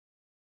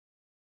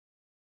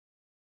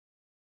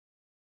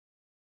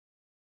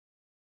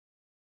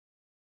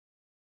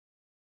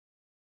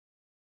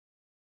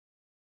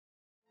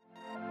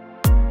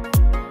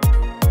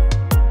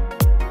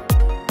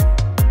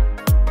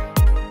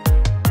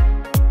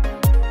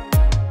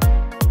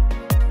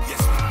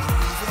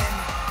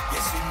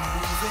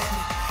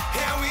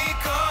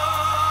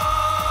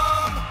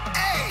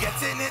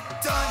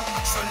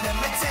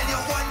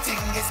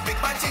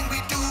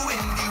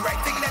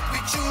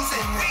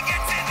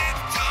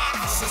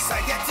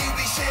Society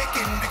we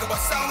shaking, because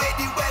what's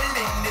already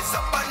welling is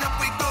up and up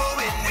we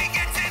going. We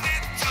getting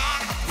it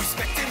done.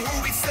 Respecting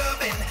who we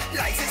serving,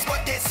 lies is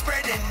what they're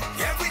spreading.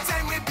 Every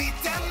time we beat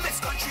them, it's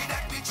country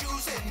that we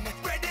choosing.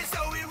 Bread is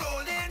how we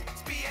rolling.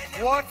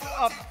 What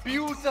a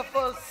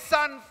beautiful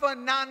San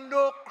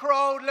Fernando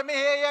crowd. Let me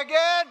hear you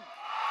again.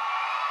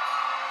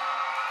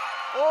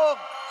 Oh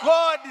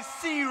God, the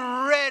sea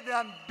red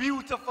and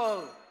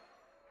beautiful.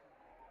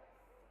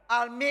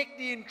 I'll make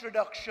the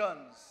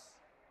introductions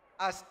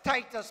as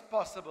tight as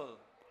possible.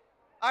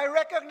 I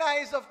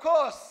recognize, of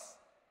course,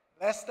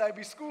 lest I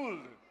be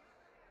schooled,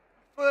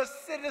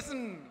 first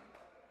citizen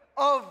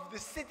of the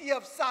city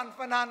of San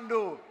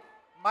Fernando,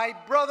 my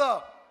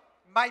brother,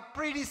 my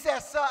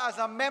predecessor as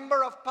a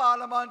member of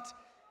parliament,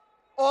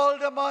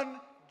 Alderman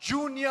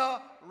Junior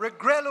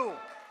Regrello.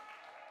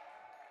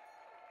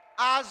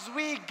 As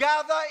we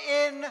gather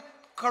in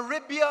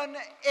Caribbean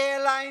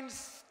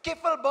Airlines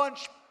Skiffle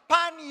Bunch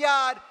Pan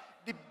Yard,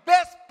 the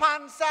best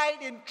pan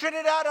site in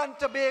Trinidad and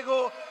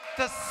Tobago,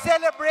 to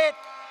celebrate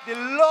the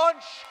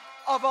launch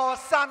of our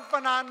San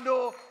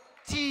Fernando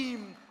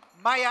team,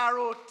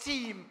 Mayaro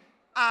team,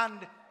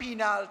 and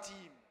Penal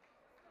team.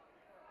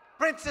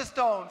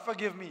 Princestown,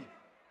 forgive me.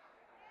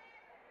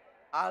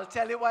 I'll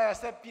tell you why I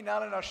said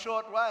Penal in a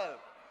short while.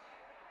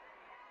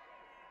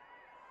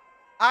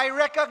 I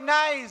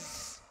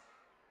recognize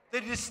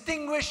the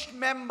distinguished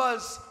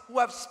members who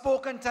have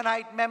spoken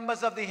tonight,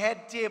 members of the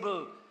head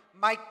table,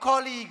 my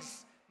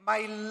colleagues,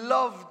 my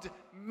loved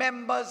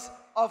members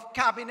of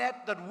cabinet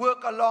that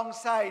work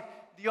alongside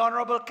the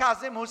Honorable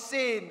Kazim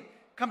Hussain,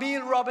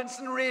 Camille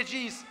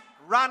Robinson-Regis,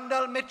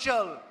 Randall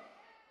Mitchell,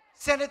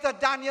 Senator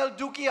Daniel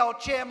Duque, our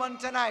chairman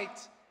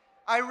tonight.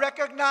 I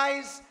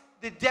recognize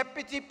the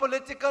deputy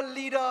political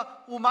leader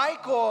whom I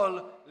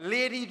call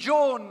Lady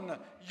Joan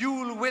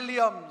Yule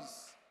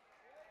Williams.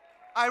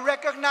 I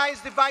recognize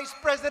the Vice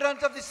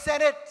President of the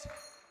Senate,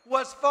 who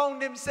has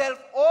found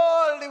himself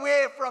all the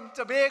way from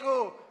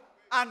Tobago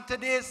and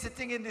today is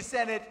sitting in the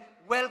Senate,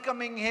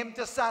 welcoming him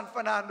to San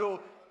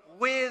Fernando.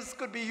 Ways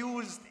could be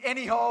used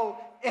anyhow,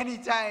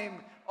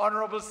 anytime,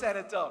 Honorable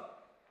Senator.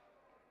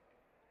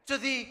 To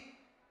the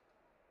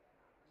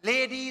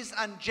ladies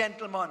and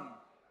gentlemen,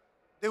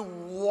 the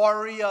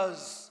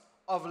warriors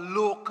of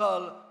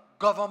local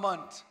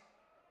government,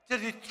 to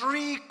the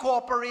three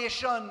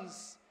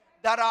corporations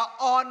that are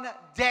on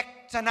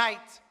deck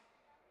tonight,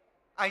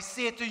 I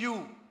say to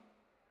you,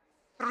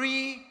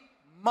 3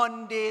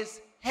 Mondays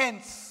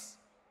hence,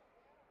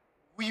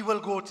 we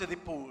will go to the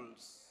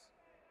polls.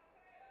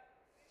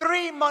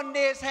 3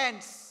 Mondays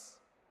hence,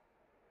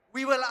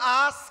 we will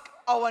ask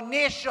our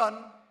nation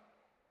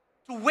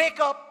to wake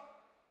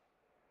up,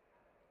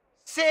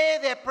 say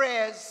their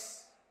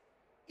prayers,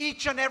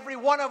 each and every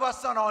one of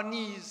us on our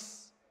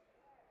knees,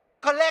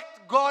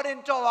 collect God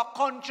into our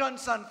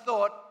conscience and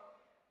thought,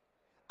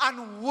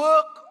 and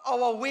work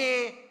our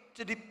way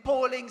to the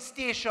polling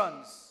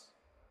stations,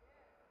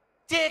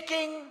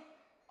 taking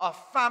our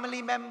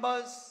family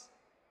members,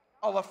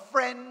 our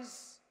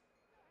friends,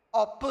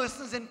 our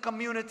persons in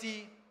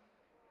community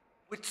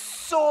with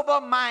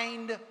sober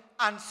mind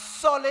and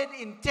solid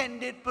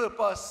intended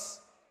purpose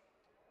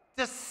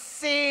to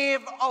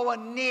save our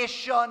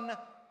nation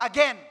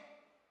again.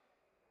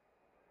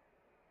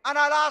 And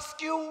I'll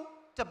ask you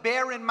to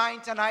bear in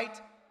mind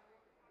tonight,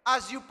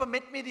 as you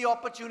permit me the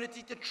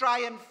opportunity to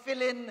try and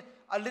fill in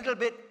a little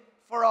bit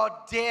for our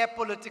dear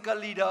political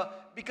leader,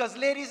 because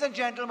ladies and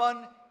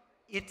gentlemen,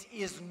 it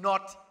is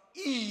not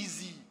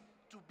easy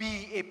to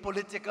be a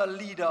political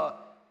leader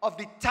of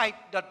the type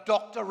that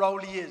Dr.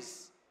 Rowley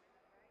is.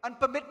 And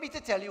permit me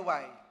to tell you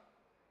why.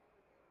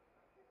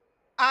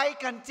 I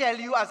can tell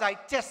you, as I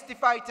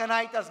testify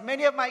tonight, as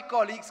many of my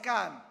colleagues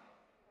can,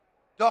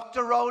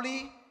 Dr.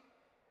 Rowley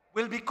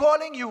will be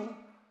calling you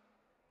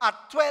at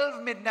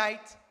 12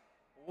 midnight,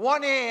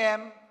 1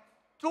 a.m.,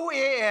 2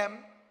 a.m.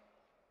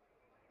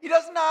 He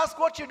doesn't ask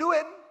what you're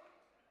doing.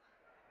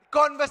 The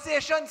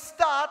conversation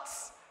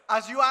starts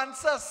as you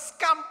answer,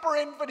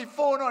 scampering for the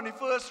phone on the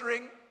first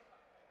ring.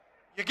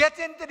 You get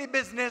into the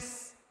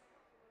business,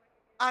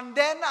 and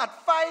then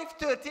at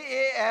 5:30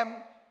 a.m.,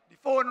 the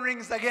phone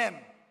rings again.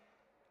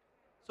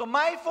 So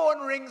my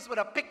phone rings with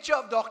a picture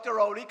of Dr.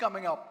 Rowley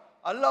coming up.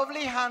 A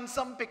lovely,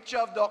 handsome picture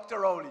of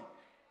Dr. Rowley.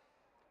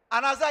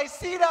 And as I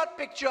see that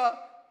picture,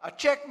 I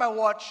check my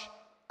watch,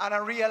 and I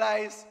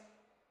realize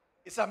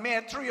it's a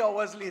mere 3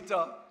 hours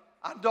later,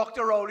 and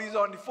Dr. Rowley's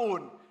on the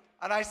phone.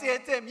 And I say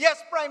to him,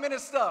 "Yes, Prime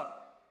Minister."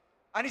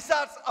 And he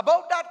starts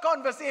about that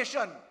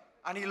conversation,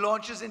 and he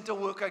launches into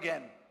work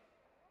again.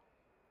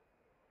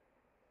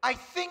 I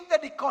think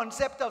that the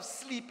concept of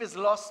sleep is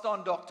lost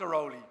on Dr.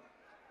 Rowley.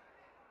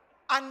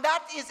 And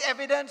that is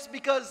evidenced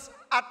because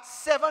at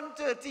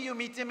 7:30 you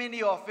meet him in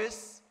the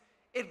office.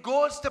 It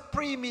goes to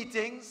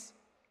pre-meetings.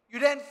 You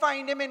then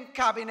find him in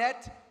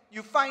cabinet.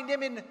 You find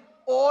him in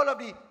all of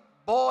the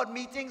board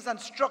meetings and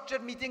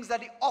structured meetings that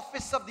the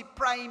office of the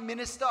Prime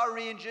Minister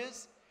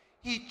arranges.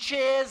 He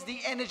chairs the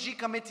Energy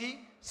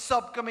Committee,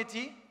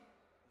 subcommittee.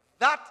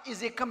 That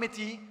is a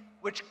committee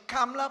which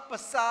Kamla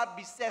Prasad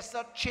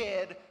Bisesa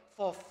chaired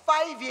for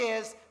 5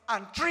 years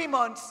and 3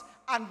 months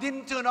and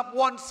didn't turn up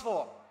once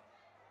for.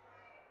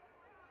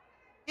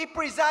 He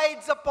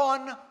presides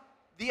upon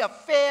the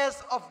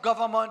affairs of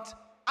government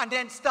and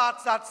then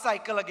starts that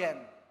cycle again.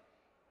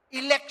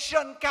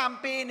 Election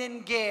campaign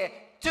in gear,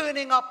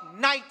 turning up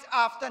night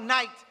after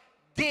night,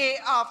 day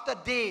after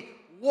day,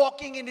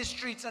 walking in the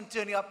streets and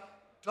turning up.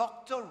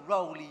 Dr.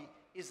 Rowley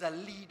is a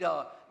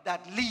leader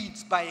that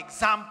leads by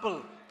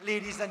example,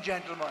 ladies and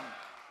gentlemen.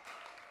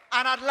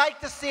 And I'd like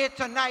to say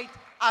tonight,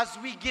 as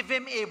we give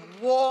him a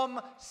warm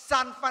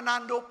San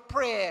Fernando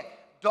prayer,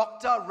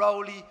 Dr.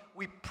 Rowley,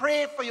 we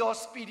pray for your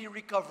speedy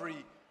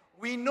recovery.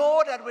 We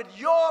know that with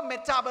your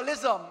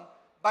metabolism,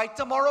 by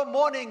tomorrow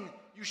morning,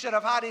 you should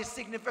have had a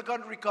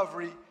significant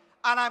recovery.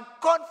 And I'm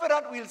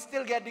confident we'll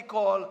still get the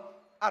call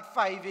at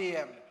 5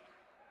 a.m.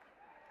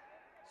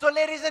 So,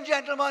 ladies and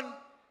gentlemen,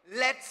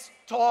 let's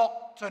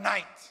talk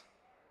tonight.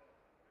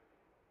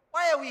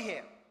 Why are we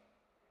here?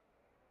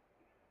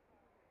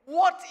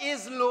 What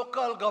is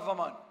local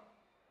government?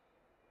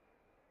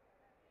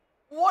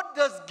 What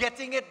does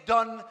getting it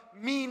done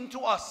mean to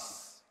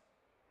us?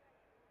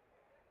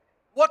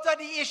 What are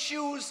the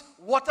issues?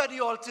 What are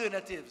the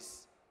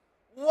alternatives?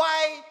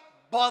 Why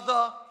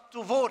bother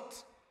to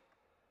vote?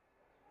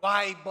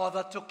 Why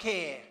bother to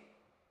care?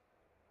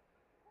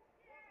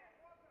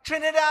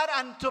 Trinidad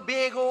and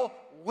Tobago,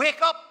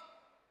 wake up.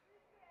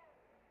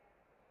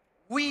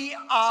 We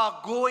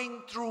are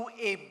going through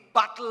a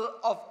battle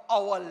of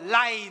our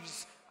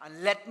lives.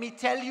 And let me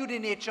tell you the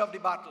nature of the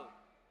battle.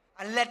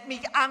 And let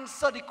me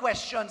answer the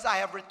questions I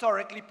have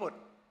rhetorically put.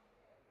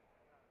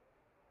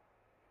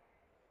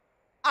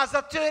 As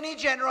Attorney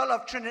General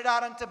of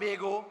Trinidad and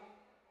Tobago,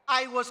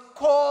 I was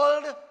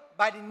called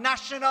by the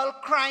National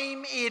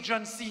Crime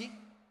Agency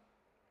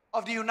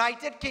of the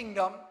United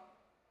Kingdom.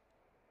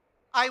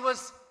 I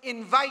was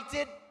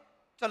invited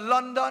to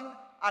London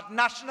at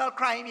National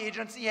Crime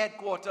Agency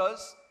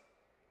headquarters,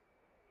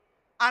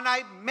 and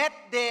I met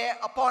there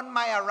upon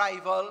my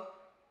arrival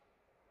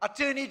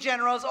Attorney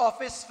General's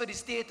Office for the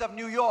State of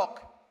New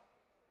York,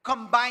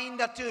 Combined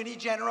Attorney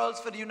Generals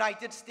for the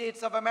United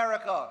States of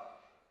America,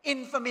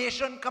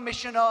 Information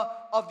Commissioner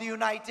of the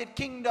United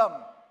Kingdom,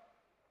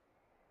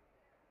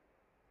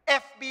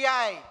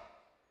 FBI,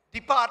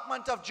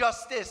 Department of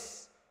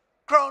Justice,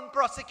 Crown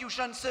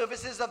Prosecution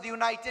Services of the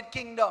United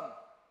Kingdom,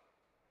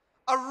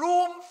 a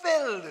room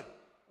filled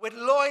with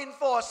law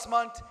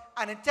enforcement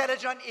and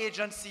intelligence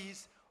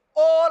agencies,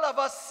 all of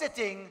us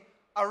sitting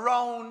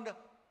around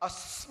a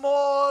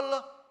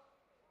small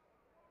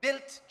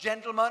built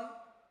gentleman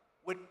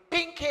with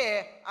pink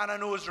hair and a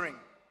nose ring.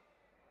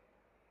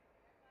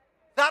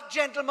 That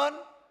gentleman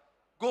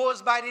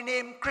goes by the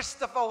name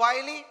Christopher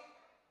Wiley.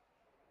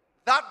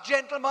 That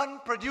gentleman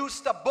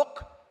produced a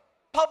book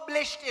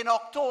published in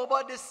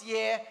October this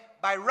year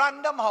by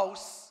Random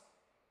House.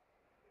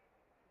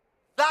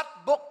 That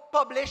book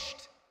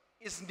published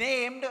is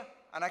named,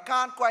 and I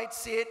can't quite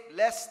say it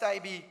lest I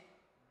be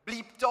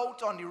bleeped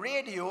out on the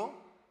radio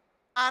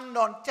and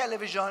on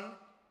television.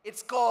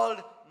 It's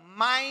called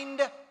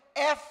Mind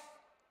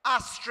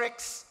F***CK,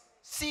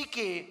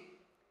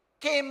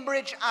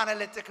 Cambridge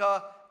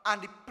Analytica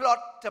and the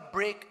Plot to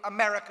Break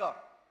America.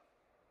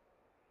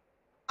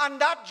 And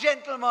that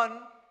gentleman,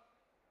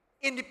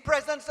 in the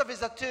presence of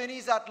his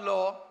attorneys at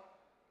law,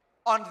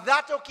 on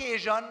that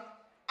occasion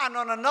and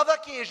on another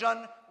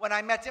occasion when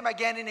I met him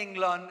again in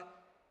England,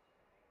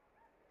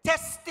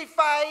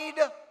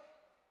 testified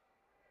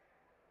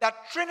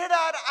that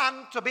Trinidad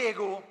and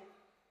Tobago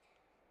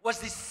was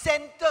the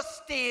center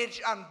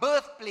stage and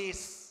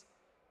birthplace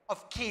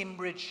of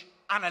Cambridge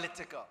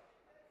Analytica.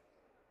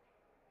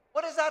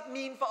 What does that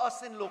mean for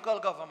us in local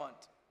government?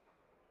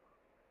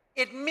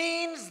 It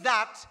means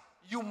that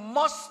you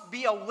must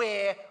be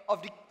aware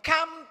of the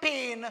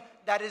campaign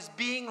that is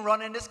being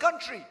run in this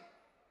country.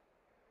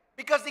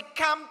 Because the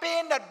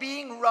campaign that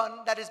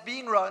is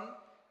being run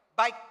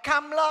by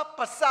Kamla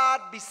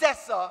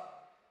Persad-Bissessar,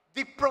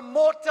 the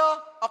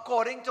promoter,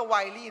 according to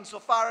Wiley,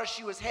 insofar as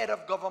she was head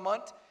of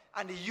government,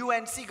 and the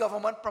UNC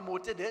government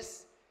promoted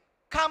this,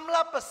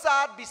 Kamla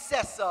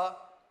Persad-Bissessar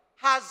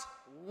has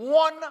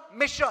one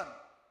mission.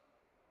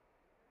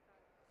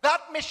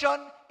 That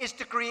mission is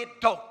to create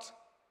doubt.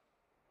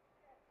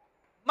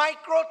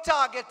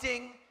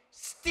 Micro-targeting,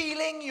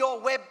 stealing your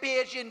web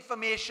page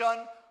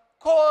information,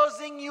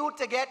 causing you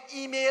to get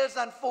emails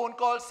and phone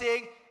calls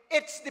saying,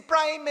 it's the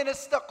Prime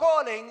Minister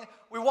calling,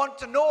 we want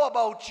to know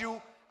about you,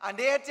 and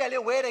they'll tell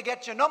you where to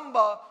get your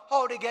number,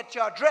 how to get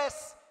your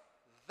address.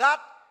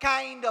 That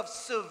kind of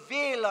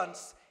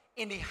surveillance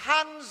in the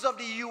hands of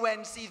the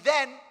UNC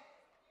then,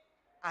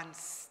 and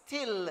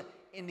still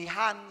in the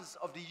hands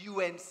of the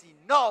UNC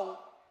now,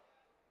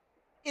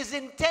 is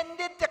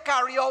intended to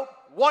carry out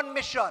one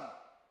mission: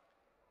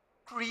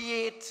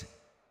 create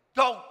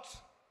doubt.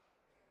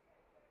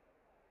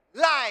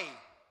 Lie.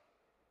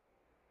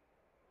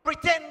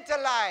 Pretend to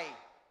lie.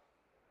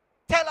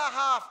 Tell a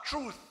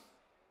half-truth.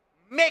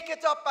 Make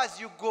it up as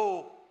you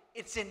go.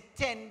 It's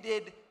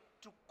intended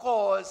to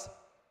cause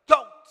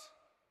doubt.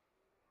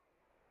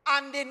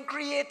 And in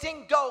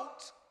creating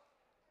doubt,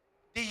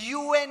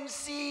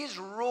 UNC's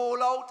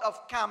rollout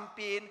of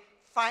campaign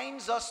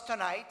finds us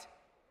tonight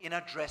in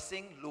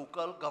addressing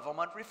local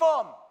government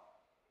reform.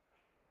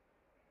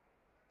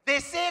 They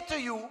say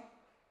to you,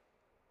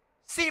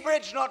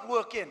 Seabridge not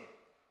working.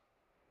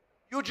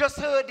 You just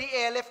heard the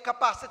airlift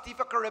capacity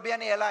for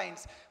Caribbean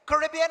Airlines.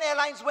 Caribbean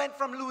Airlines went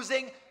from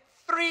losing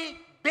 $3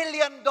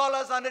 billion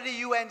under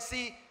the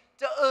UNC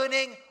to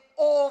earning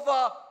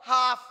over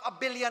 $500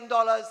 million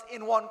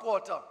in 1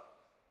 quarter.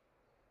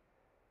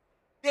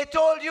 They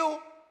told you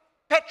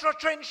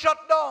Petrotrin shut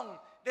down.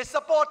 They're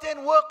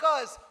supporting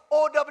workers,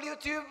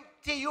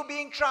 OWTU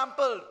being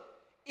trampled.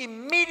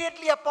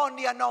 Immediately upon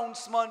the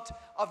announcement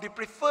of the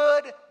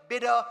preferred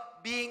bidder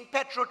being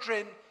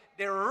Petrotrin,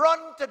 they run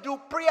to do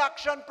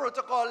pre-action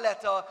protocol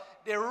letter.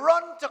 They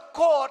run to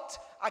court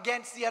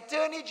against the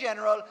Attorney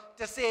General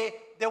to say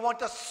they want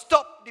to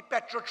stop the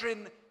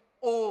Petrotrin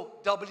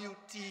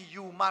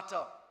OWTU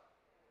matter.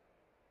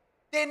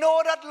 They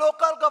know that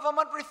local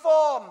government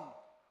reform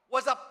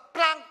was a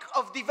plank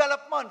of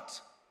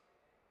development.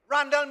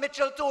 Randall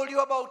Mitchell told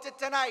you about it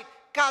tonight.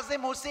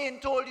 Kazim Hussein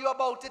told you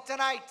about it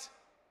tonight.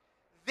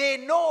 They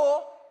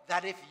know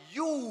that if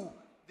you,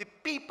 the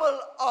people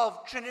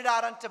of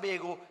Trinidad and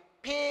Tobago,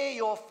 pay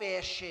your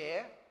fair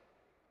share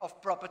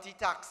of property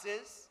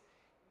taxes,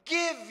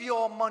 give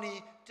your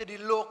money to the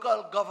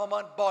local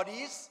government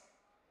bodies,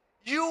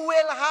 you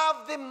will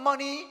have the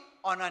money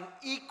on an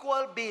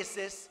equal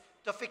basis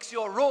to fix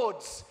your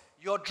roads,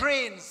 your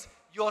drains,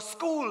 your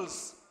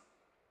schools.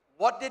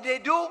 What did they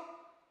do?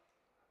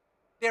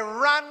 They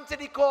ran to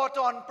the court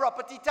on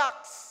property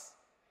tax.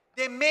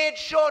 They made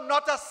sure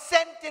not a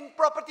cent in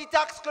property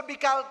tax could be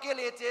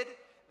calculated,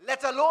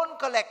 let alone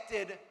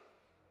collected.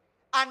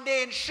 And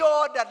they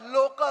ensured that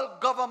local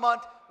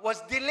government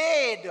was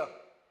delayed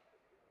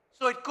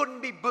so it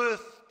couldn't be birthed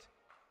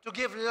to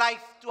give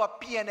life to a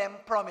P&M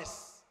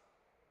promise.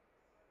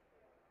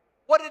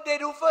 What did they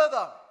do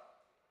further?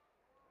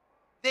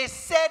 They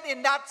said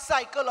in that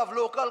cycle of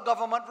local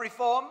government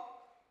reform,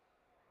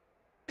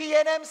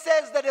 P&M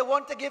says that they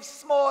want to give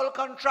small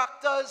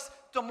contractors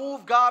to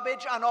move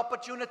garbage an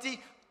opportunity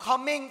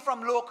coming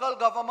from local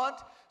government.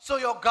 So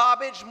your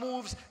garbage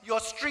moves, your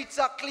streets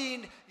are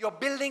cleaned, your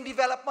building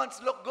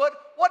developments look good.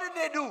 What did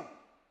they do?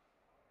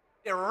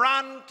 They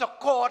ran to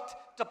court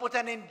to put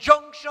an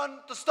injunction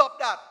to stop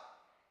that.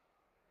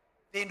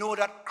 They know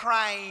that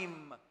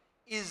crime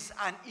is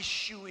an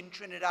issue in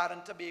Trinidad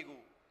and Tobago.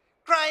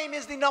 Crime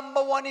is the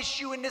 #1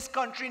 issue in this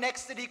country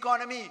next to the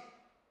economy.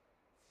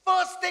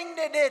 First thing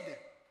they did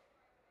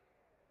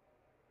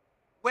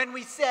when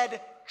we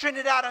said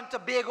Trinidad and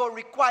Tobago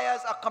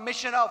requires a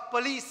commissioner of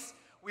police,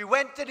 we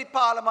went to the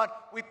parliament,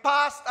 we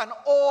passed an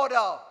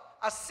order,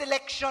 a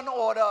selection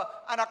order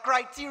and a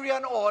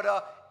criterion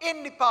order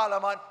in the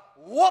parliament.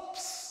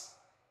 Whoops!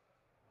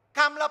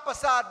 Kamla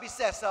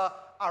Persad-Bissessar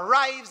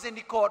arrives in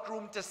the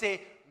courtroom to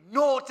say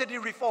no to the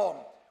reform.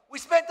 We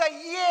spent a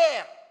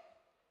year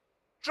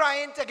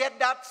trying to get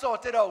that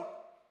sorted out.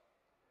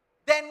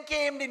 Then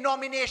came the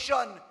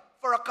nomination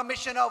for a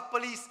commissioner of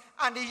police,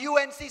 and the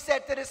UNC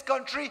said to this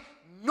country,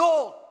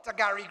 no to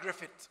Gary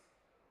Griffith.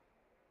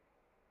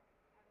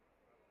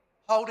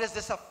 How does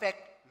this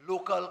affect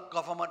local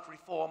government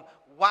reform?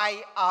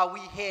 Why are we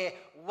here?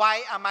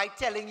 Why am I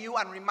telling you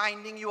and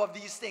reminding you of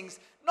these things?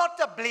 Not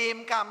to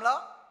blame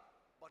Kamla,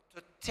 but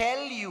to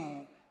tell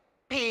you,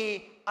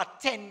 pay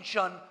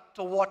attention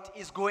to what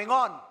is going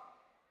on.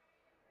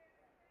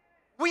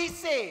 We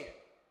say,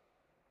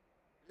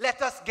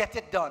 let us get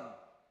it done.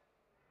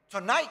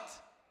 Tonight,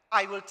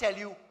 I will tell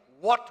you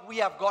what we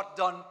have got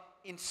done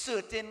in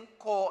certain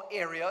core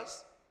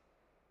areas.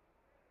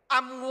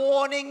 I'm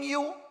warning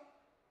you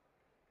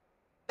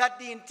that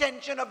the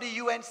intention of the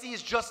UNC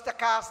is just to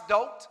cast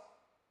doubt,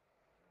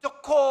 to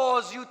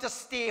cause you to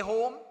stay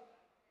home.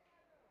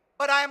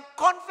 But I am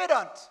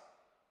confident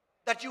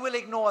that you will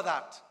ignore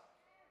that.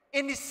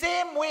 In the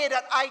same way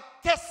that I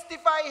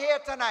testify here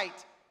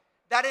tonight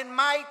that in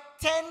my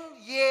 10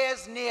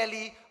 years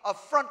nearly of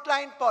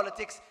frontline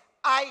politics,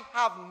 I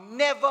have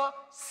never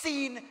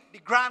seen the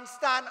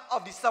grandstand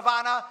of the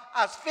Savannah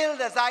as filled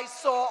as I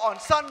saw on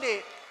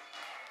Sunday.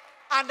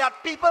 And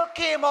that people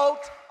came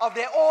out of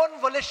their own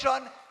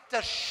volition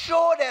to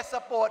show their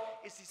support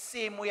is the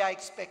same way I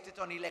expect it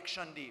on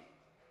election day.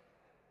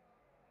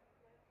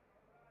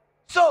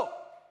 So,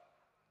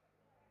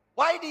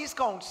 why these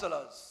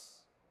councillors?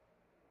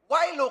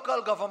 Why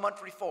local government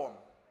reform?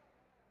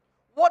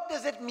 What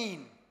does it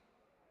mean?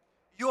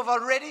 You have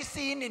already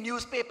seen the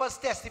newspapers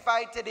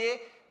testify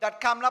today that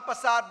Kamla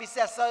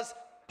Persad-Bissessar's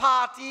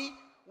party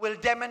will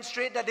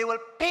demonstrate that they will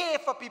pay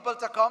for people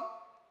to come.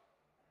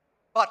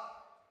 But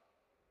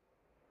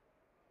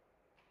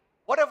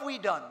what have we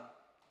done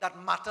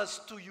that matters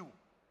to you?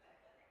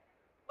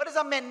 What does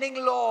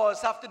amending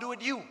laws have to do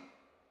with you,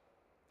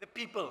 the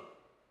people?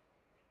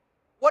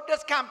 What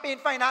does campaign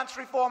finance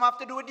reform have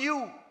to do with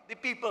you, the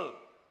people?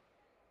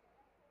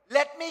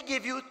 Let me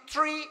give you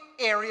 3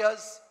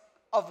 areas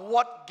of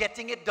what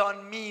getting it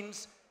done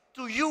means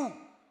to you,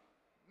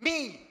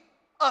 me,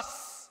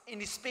 us, in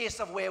the space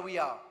of where we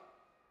are.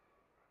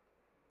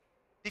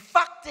 The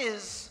fact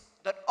is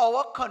that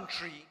our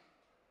country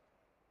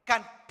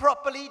can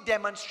properly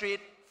demonstrate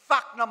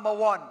fact number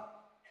one.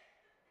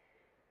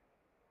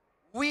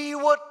 We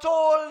were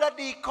told that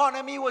the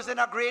economy was in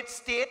a great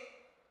state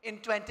in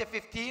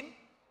 2015.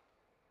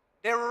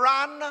 They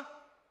ran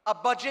a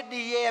budget the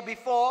year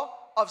before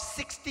of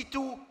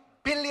 $62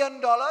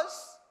 billion.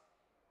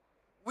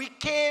 We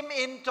came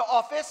into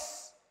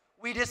office,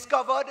 we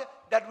discovered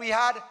that we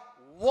had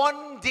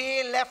 1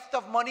 day left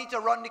of money to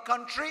run the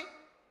country.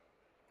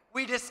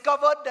 We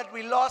discovered that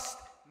we lost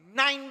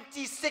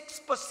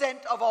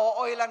 96% of our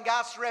oil and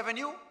gas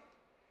revenue.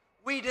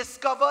 We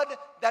discovered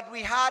that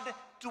we had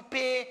to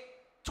pay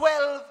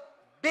 $12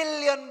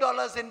 billion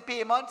in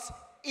payments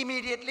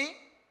immediately.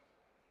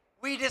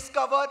 We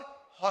discovered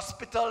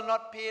hospital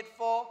not paid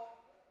for,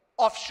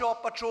 offshore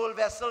patrol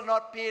vessel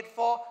not paid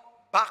for,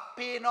 back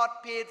pay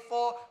not paid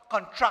for,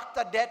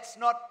 contractor debts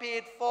not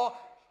paid for,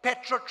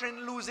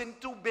 Petrotrin losing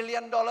 $2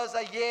 billion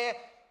a year,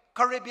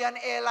 Caribbean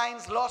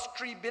Airlines lost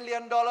 $3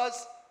 billion.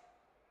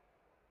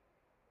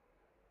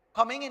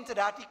 Coming into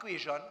that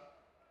equation,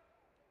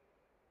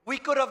 we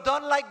could have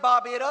done like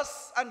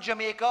Barbados and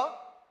Jamaica,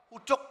 who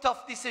took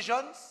tough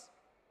decisions.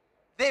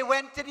 They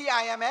went to the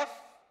IMF.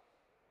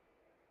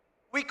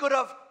 We could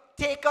have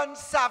taken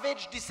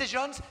savage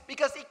decisions,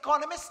 because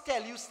economists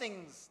tell you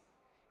things.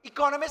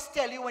 Economists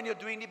tell you when you're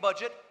doing the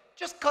budget,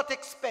 just cut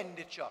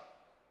expenditure.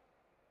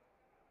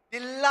 The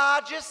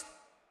largest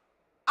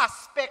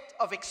aspect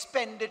of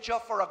expenditure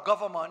for a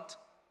government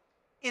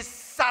is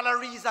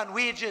salaries and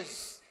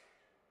wages,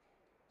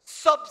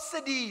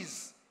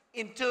 subsidies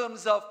in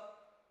terms of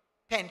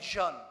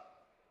pension,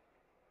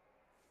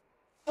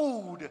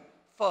 food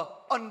for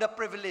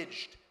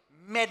underprivileged,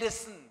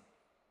 medicine,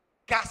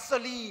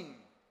 gasoline.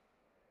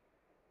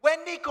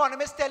 When the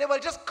economists tell you, well,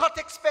 just cut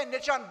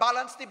expenditure and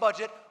balance the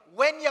budget,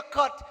 when you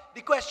cut,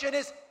 the question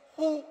is,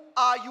 who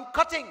are you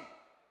cutting?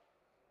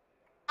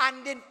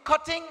 And in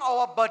cutting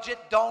our budget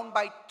down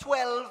by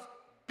 $12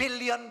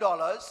 billion,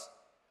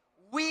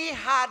 we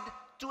had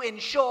to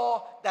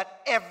ensure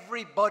that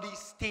everybody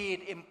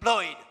stayed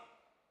employed.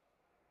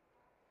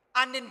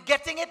 And in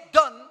getting it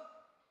done,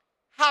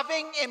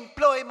 having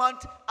employment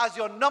as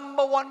your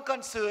number one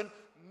concern,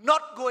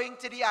 not going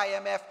to the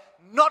IMF,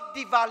 not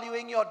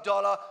devaluing your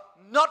dollar,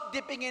 not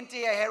dipping into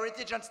your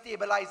heritage and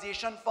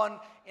stabilization fund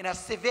in a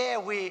severe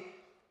way,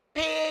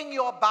 paying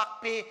your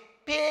back pay,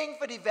 paying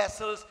for the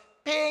vessels,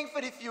 paying for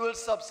the fuel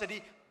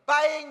subsidy,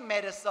 buying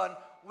medicine,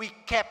 we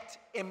kept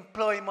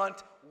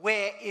employment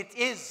where it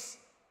is.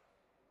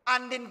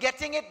 And in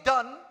getting it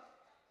done,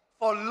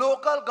 for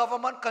local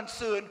government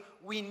concern,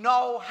 we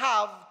now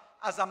have,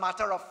 as a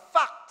matter of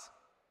fact,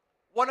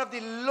 one of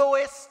the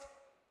lowest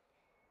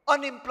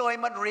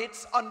unemployment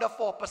rates, under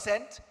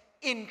 4%,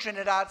 in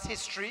Trinidad's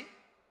history.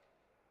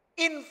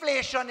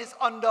 Inflation is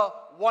under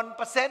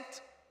 1%.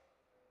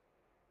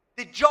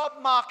 The job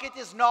market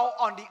is now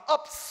on the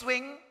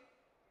upswing.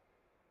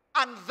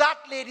 And that,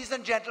 ladies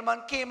and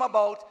gentlemen, came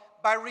about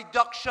by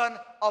reduction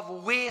of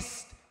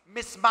waste,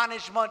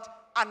 mismanagement,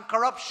 and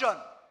corruption.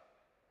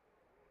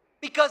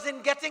 Because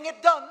in getting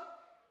it done,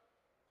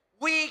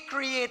 we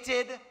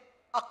created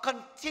a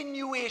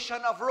continuation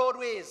of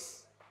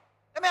roadways.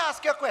 Let me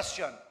ask you a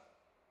question.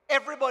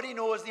 Everybody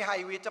knows the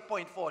highway to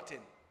Point 14.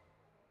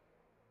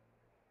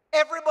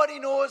 Everybody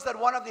knows that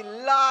one of the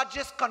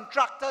largest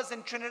contractors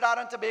in Trinidad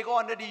and Tobago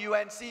under the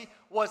UNC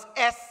was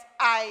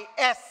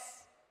SIS,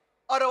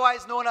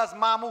 otherwise known as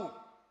MAMU,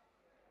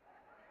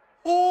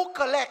 who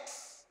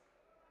collects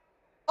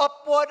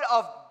upward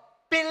of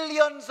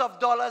billions of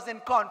dollars in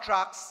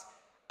contracts,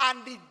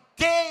 and the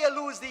day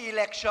you lose the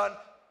election,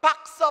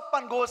 packs up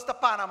and goes to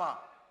Panama.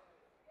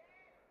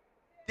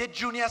 Did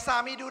Junior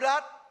Sammy do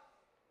that?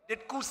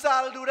 Did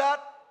Kusal do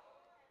that?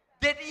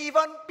 Did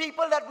even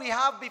people that we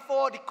have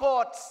before the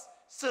courts,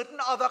 certain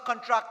other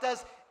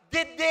contractors,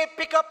 did they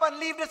pick up and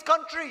leave this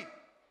country?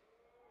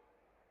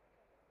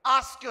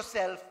 Ask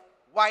yourself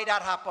why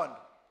that happened.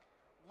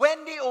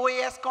 When the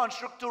OAS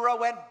Constructura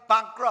went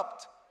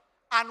bankrupt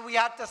and we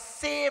had to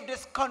save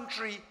this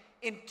country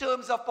in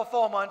terms of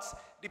performance,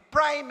 the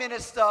Prime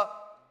Minister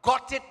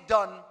got it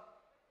done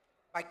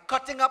by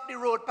cutting up the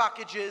road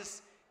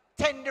packages,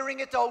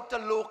 tendering it out to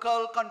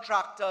local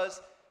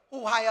contractors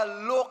who hire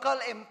local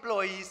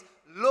employees,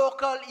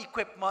 local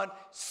equipment,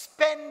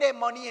 spend their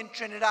money in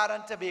Trinidad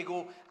and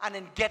Tobago, and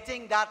in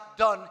getting that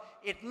done,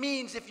 it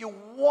means if you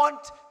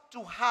want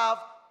to have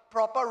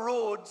proper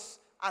roads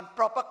and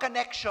proper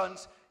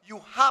connections, you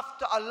have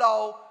to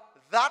allow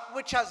that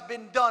which has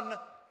been done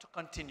to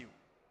continue.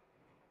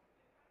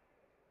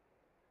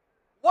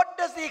 What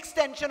does the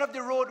extension of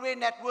the roadway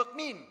network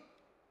mean?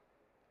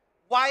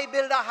 Why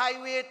build a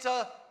highway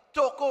to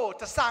Toko,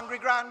 to Sangre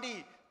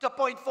Grande, to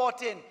Point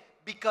 14?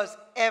 Because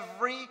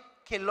every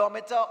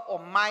kilometer or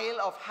mile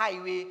of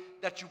highway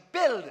that you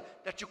build,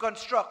 that you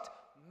construct,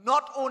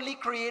 not only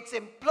creates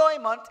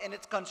employment in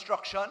its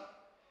construction,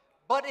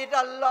 but it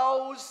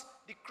allows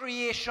the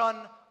creation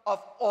of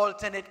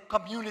alternate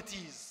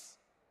communities.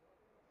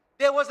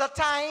 There was a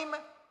time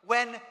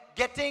when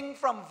getting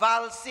from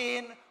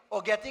Valsain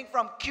or getting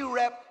from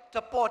QREP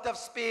to Port of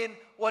Spain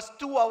was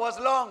 2 hours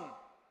long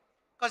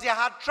because you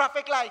had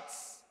traffic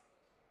lights.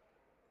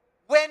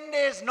 When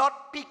there's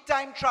not peak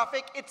time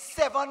traffic, it's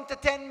 7 to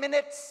 10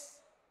 minutes.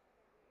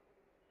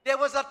 There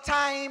was a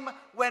time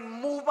when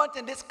movement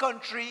in this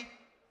country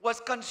was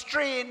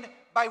constrained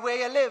by where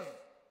you live.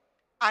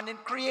 And in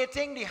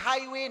creating the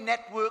highway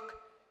network,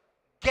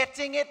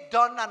 getting it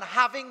done and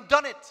having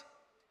done it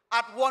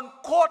at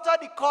 1/4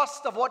 the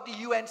cost of what the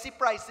UNC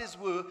prices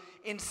were,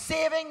 in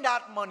saving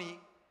that money,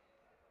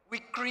 we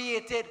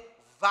created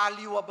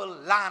valuable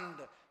land.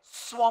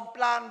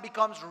 Swampland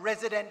becomes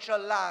residential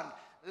land.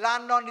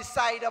 Land on the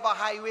side of a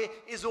highway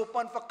is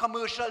open for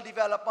commercial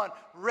development,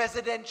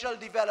 residential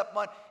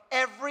development.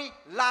 Every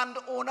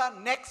landowner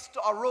next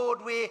to a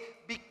roadway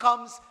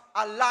becomes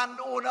a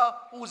landowner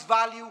whose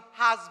value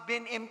has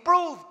been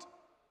improved.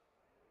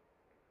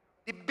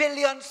 The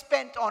billions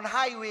spent on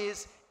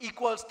highways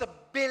equals to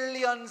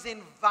billions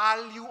in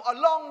value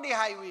along the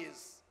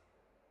highways.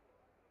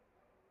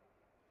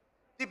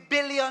 The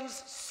billions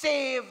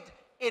saved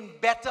in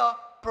better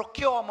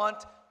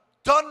procurement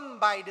done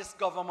by this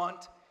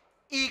government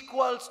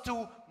equals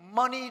to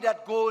money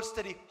that goes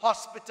to the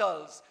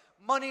hospitals,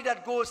 money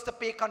that goes to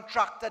pay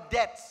contractor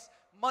debts,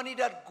 money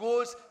that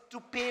goes to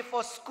pay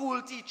for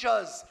school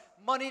teachers,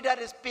 money that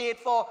is paid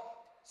for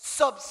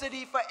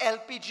subsidy for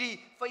LPG,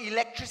 for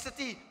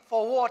electricity,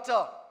 for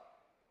water.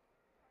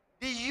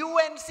 The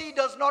UNC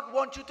does not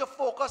want you to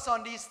focus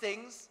on these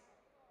things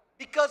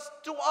because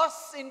to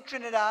us in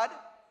Trinidad,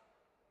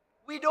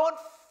 we don't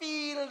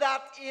feel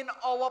that in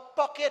our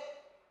pocket.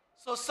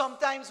 So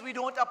sometimes we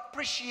don't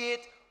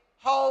appreciate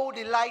how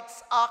the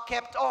lights are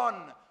kept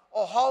on,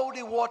 or how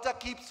the water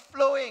keeps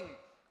flowing,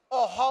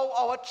 or how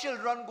our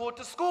children go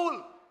to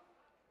school.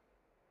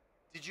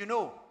 Did you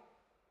know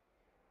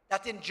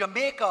that in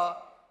Jamaica,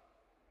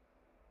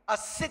 a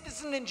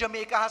citizen in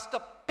Jamaica has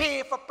to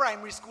pay for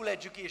primary school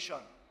education?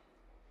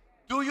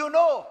 Do you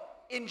know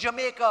in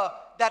Jamaica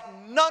that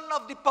none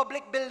of the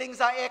public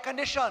buildings are air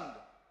conditioned?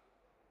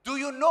 Do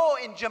you know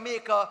in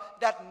Jamaica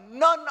that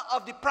none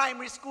of the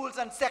primary schools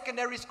and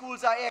secondary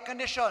schools are air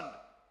conditioned?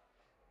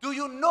 Do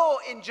you know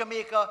in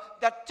Jamaica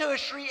that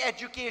tertiary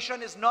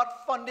education is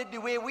not funded the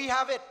way we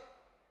have it?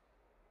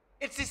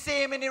 It's the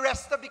same in the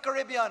rest of the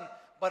Caribbean.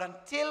 But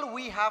until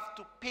we have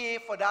to pay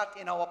for that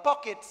in our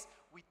pockets,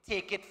 we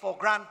take it for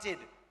granted.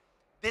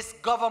 This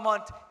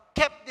government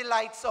kept the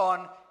lights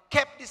on,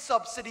 kept the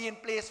subsidy in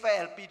place for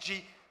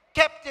LPG,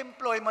 kept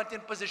employment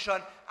in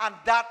position, and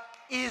that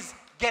is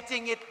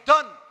getting it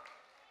done.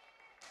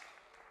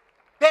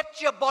 Bet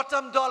your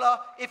bottom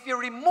dollar, if you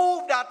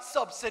remove that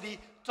subsidy,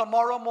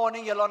 tomorrow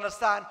morning you'll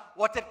understand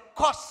what it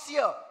costs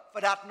you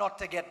for that not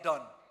to get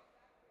done.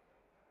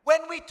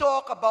 When we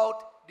talk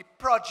about the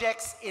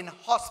projects in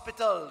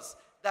hospitals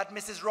that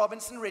Mrs.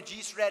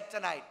 Robinson-Regis read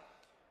tonight,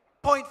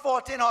 Point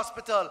Fortin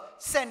Hospital,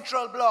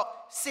 Central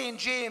Block, St.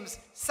 James,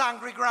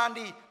 Sangre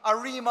Grande,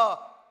 Arima,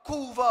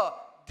 Couva,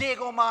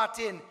 Diego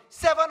Martin,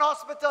 7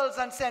 hospitals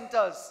and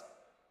centers.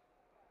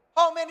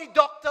 How many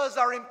doctors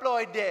are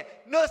employed there?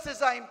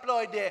 Nurses are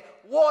employed there.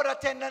 Ward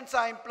attendants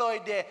are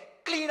employed there.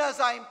 Cleaners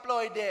are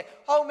employed there.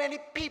 How many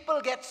people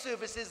get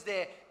services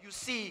there? You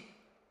see,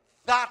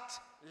 that,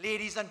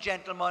 ladies and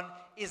gentlemen,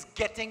 is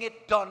getting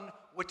it done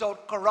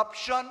without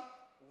corruption,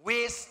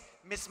 waste,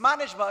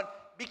 mismanagement,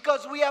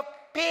 because we have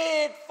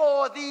paid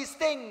for these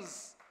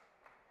things.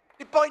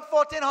 The Point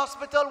Fortin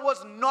Hospital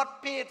was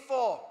not paid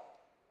for.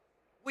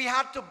 We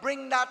had to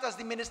bring that, as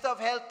the Minister of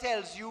Health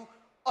tells you,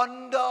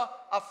 under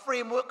a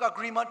framework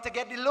agreement to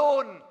get the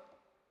loan.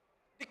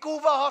 The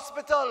Couva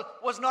Hospital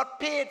was not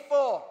paid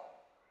for.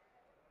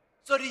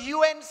 So the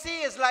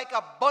UNC is like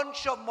a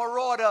bunch of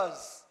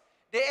marauders.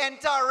 They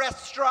enter a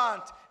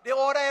restaurant, they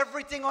order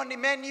everything on the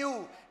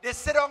menu, they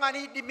sit down and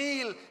eat the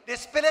meal, they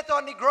spill it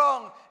on the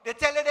ground, they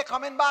tell you they're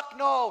coming back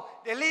now,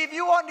 they leave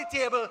you on the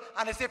table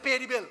and they say pay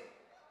the bill.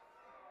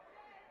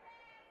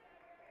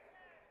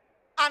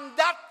 And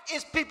that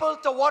is people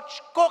to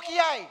watch Koki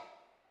eye.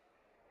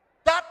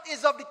 That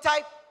is of the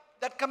type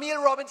that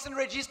Camille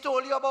Robinson-Regis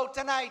told you about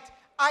tonight.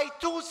 I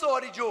too saw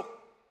the joke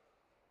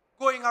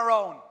going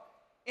around.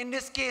 In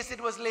this case,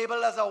 it was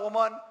labeled as a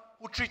woman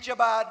who treats you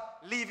bad,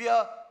 leave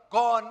you,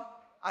 gone,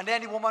 and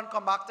then the woman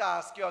come back to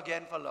ask you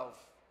again for love.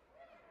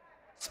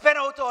 Spend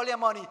out all your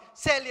money,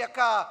 sell your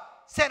car,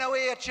 send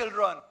away your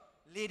children.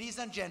 Ladies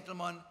and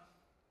gentlemen,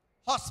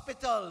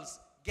 hospitals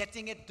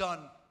getting it done,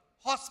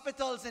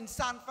 hospitals in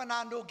San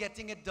Fernando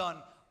getting it done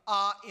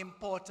are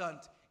important.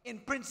 In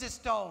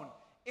Princestown,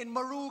 in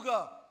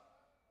Moruga.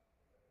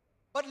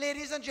 But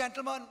ladies and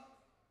gentlemen,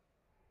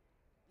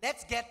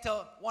 let's get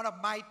to one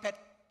of my pet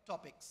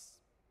topics.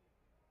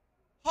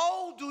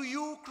 How do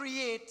you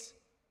create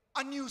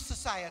a new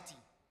society?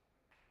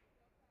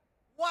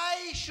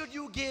 Why should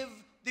you give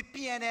the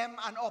PNM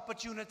an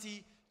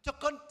opportunity to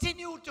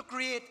continue to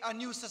create a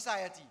new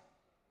society?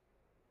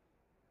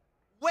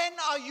 When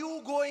are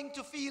you going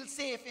to feel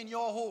safe in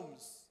your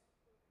homes?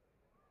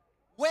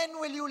 When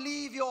will you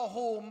leave your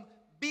home,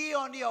 be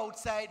on the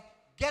outside,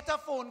 get a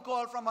phone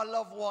call from a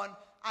loved one,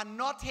 and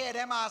not hear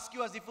them ask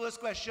you as the first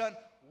question,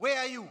 where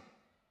are you?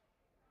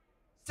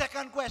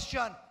 Second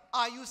question,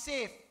 are you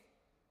safe?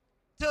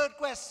 Third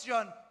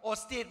question or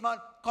statement,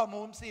 come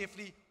home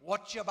safely,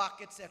 watch your back,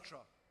 etc.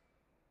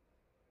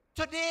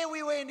 Today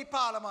we were in the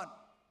parliament.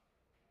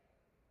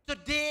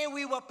 Today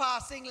we were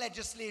passing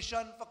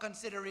legislation for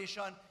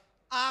consideration,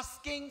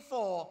 asking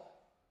for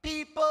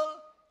people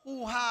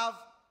who have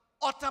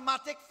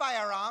automatic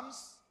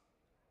firearms,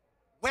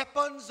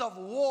 weapons of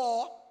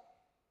war,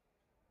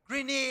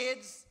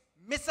 grenades,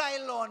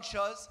 missile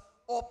launchers,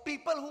 or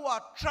people who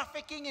are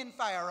trafficking in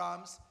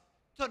firearms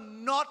to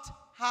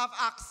not have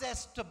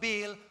access to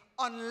bail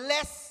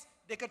unless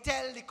they could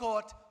tell the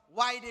court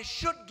why they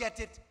should get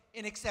it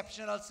in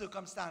exceptional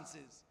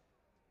circumstances.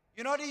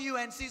 You know the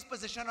UNC's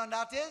position on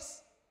that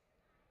is?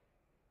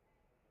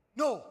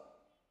 No.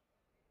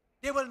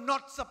 They will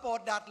not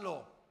support that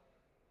law.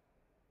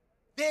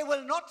 They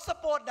will not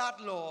support that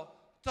law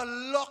to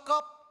lock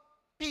up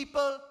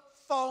people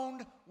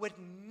found with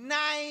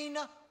 9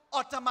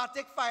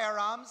 automatic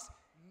firearms,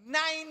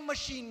 9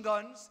 machine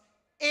guns,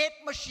 8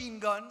 machine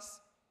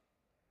guns,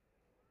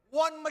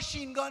 1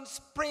 machine gun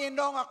spraying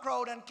down a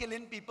crowd and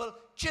killing people,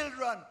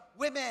 children,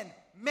 women,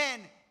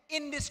 men,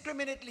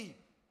 indiscriminately.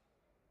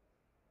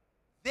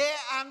 Their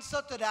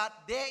answer to that,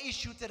 their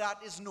issue to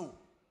that is no.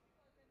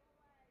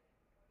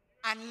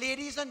 And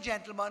ladies and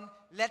gentlemen,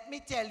 let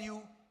me tell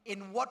you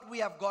in what we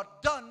have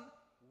got done,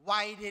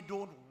 why they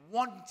don't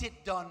want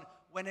it done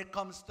when it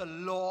comes to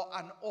law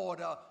and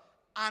order,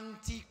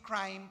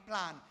 anti-crime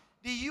plan.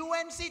 The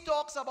UNC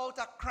talks about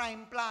a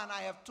crime plan,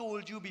 I have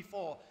told you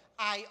before.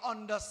 I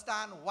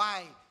understand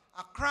why.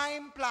 A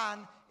crime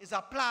plan is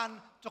a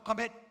plan to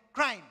commit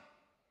crime.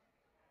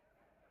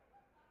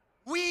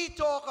 We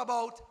talk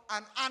about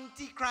an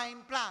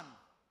anti-crime plan.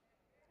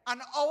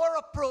 And our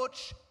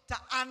approach to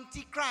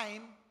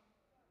anti-crime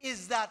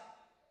is that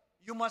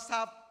you must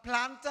have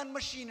plant and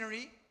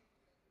machinery.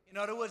 In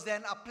other words,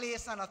 then a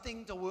place and a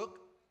thing to work.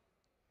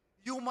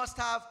 You must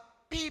have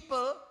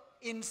people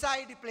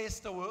inside the place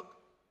to work.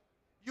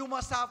 You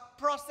must have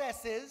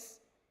processes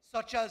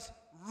such as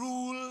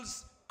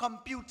rules,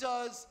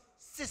 computers,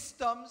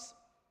 systems,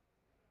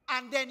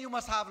 and then you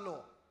must have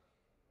law.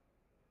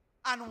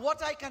 And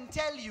what I can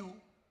tell you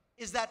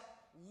is that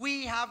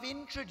we have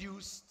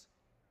introduced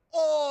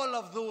all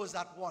of those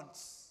at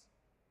once.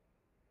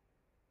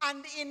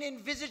 And in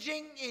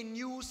envisaging a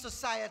new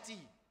society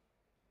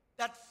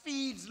that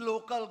feeds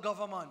local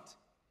government,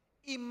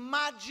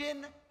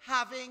 imagine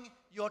having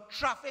your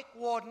traffic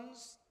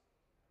wardens,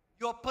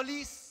 your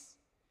police,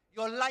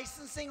 your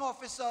licensing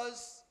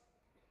officers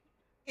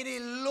in a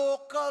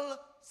local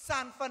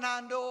San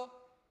Fernando,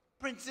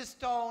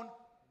 Princestown,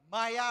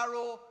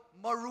 Mayaro,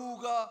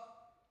 Moruga,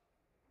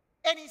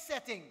 any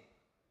setting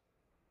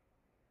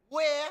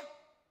where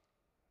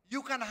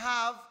you can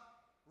have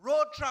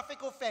road traffic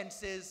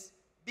offenses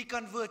be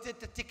converted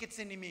to tickets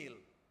in the mail.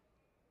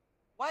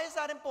 Why is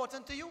that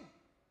important to you?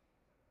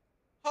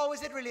 How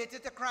is it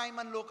related to crime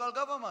and local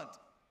government?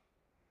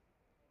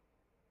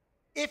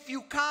 If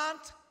you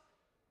can't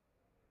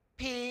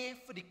pay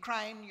for the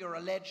crime you're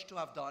alleged to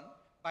have done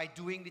by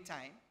doing the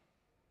time,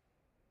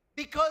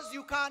 because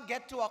you can't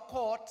get to a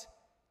court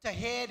to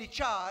hear the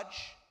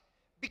charge,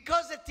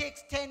 because it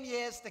takes 10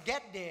 years to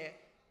get there,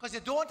 because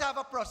you don't have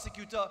a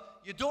prosecutor,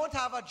 you don't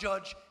have a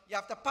judge, you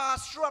have to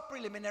pass through a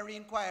preliminary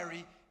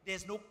inquiry,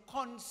 there's no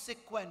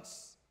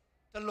consequence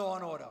to law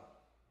and order.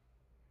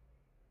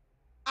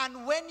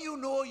 And when you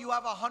know you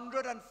have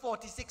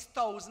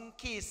 146,000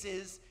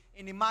 cases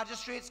in the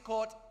magistrate's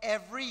court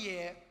every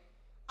year,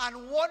 and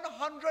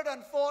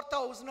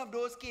 104,000 of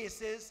those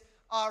cases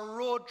are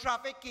road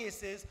traffic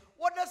cases,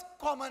 what does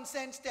common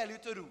sense tell you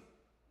to do?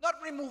 Not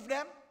remove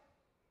them.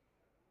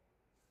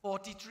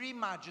 43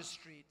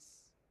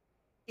 magistrates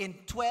in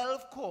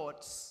 12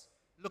 courts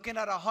looking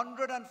at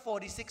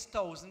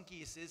 146,000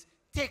 cases,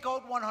 take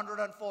out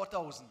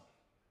 104,000.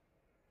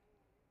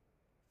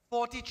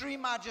 43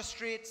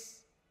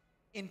 magistrates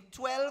in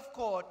 12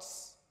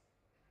 courts,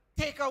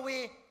 take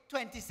away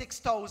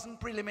 26,000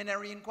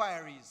 preliminary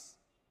inquiries.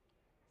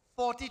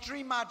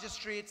 43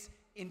 magistrates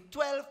in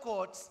 12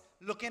 courts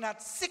looking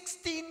at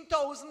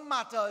 16,000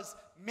 matters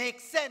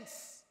makes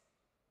sense.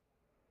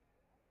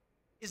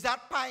 Is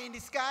that pie in the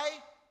sky?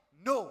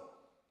 No.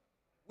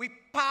 We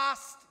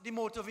passed the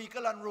Motor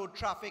Vehicle and Road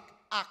Traffic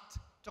Act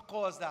to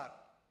cause that.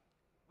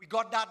 We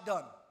got that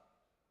done.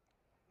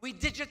 We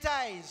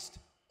digitized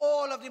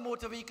all of the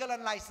motor vehicle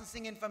and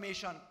licensing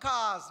information,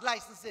 cars,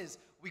 licenses,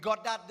 we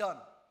got that done.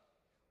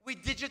 We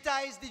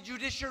digitized the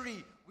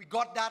judiciary, we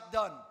got that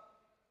done.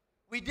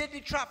 We did the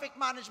traffic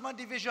management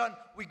division,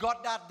 we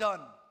got that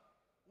done.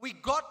 We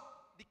got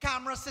the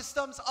camera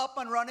systems up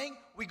and running,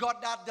 we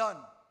got that done.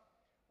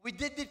 We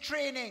did the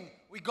training,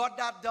 we got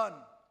that done.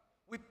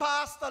 We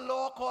passed a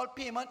law called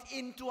payment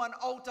into and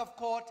out of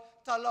court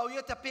to allow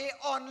you to pay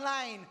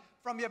online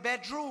from your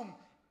bedroom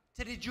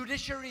to the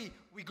judiciary,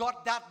 we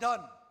got that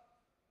done.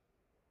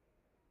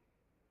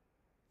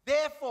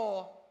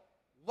 Therefore,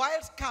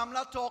 whilst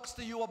Kamala talks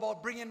to you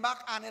about bringing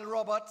back Anil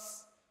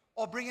Roberts,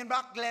 or bringing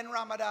back Glenn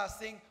Ramadas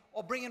Singh,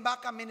 or bringing back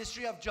a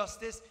Ministry of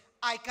Justice.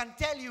 I can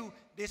tell you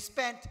they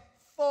spent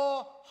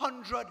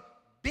 $400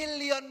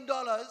 billion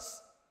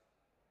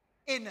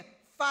in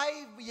 5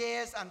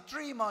 years and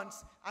 3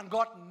 months and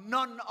got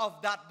none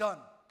of that done.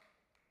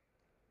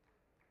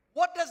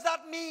 What does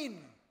that mean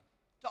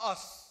to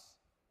us?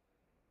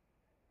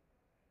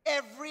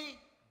 Every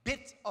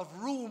bit of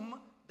room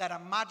that a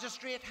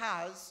magistrate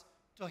has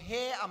to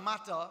hear a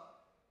matter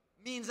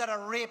means that a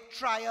rape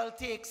trial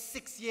takes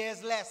 6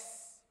 years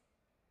less.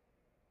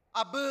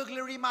 A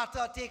burglary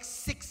matter takes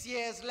 6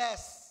 years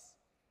less.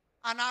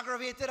 An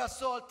aggravated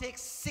assault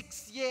takes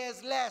 6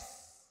 years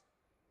less.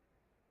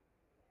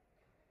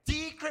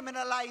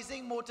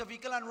 Decriminalizing motor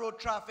vehicle and road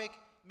traffic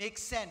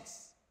makes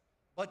sense,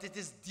 but it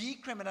is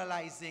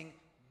decriminalizing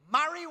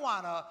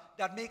marijuana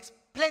that makes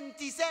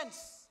plenty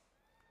sense.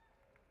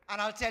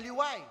 And I'll tell you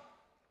why.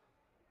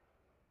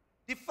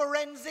 The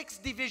forensics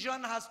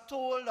division has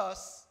told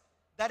us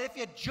that if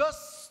you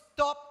just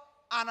stop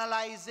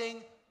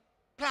analyzing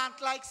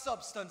plant-like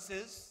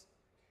substances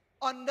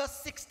under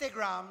 60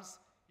 grams,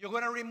 you're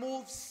going to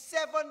remove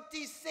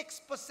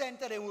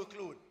 76% of the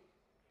workload.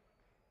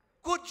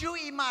 Could you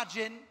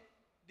imagine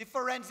the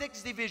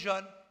forensics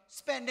division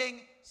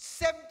spending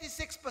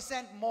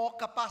 76% more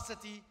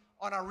capacity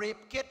on a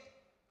rape kit,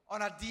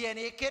 on a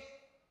DNA kit,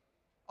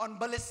 on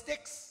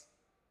ballistics?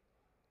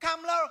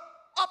 Kamala,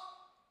 up,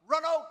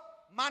 run out.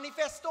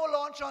 Manifesto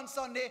launch on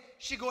Sunday.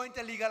 She going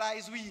to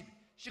legalize weed.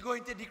 She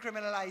going to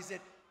decriminalize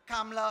it.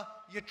 Kamala,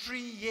 you're 3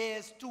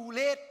 years too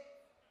late.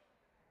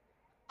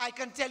 I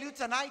can tell you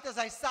tonight, as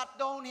I sat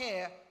down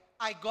here,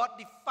 I got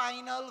the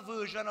final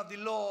version of the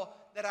law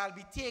that I'll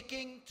be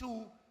taking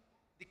to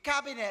the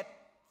cabinet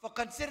for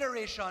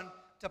consideration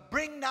to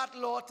bring that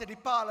law to the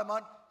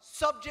parliament,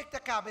 subject to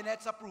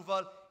cabinet's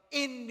approval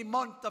in the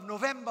month of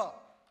November.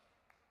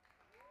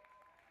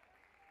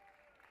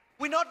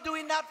 We're not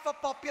doing that for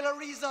popular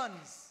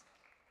reasons.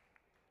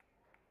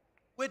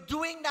 We're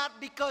doing that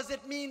because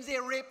it means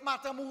a rape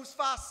matter moves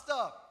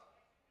faster.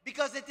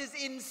 Because it is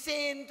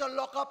insane to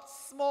lock up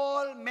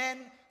small men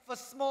for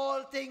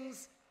small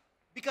things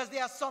because they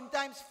are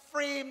sometimes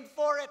framed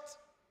for it.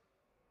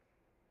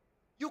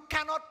 You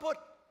cannot put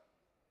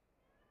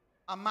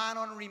a man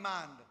on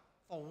remand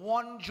for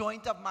one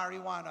joint of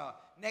marijuana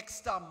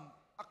next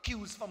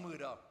accused for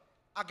murder,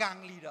 a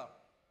gang leader.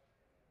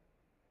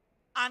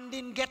 And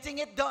in getting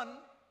it done,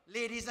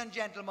 ladies and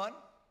gentlemen,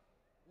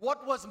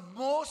 what was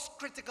most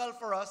critical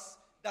for us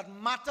that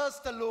matters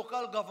to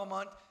local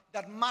government,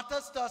 that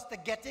matters to us to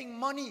getting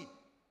money,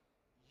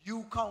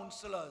 you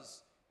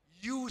councillors,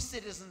 you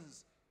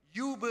citizens,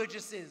 you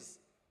burgesses,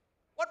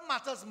 what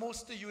matters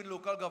most to you in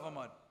local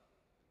government?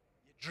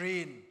 Your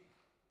drain,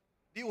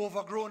 the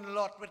overgrown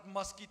lot with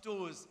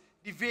mosquitoes,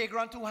 the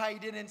vagrant who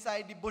hiding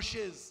inside the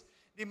bushes,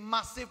 the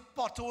massive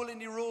pothole in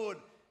the road,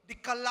 the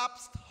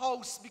collapsed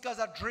house because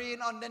a drain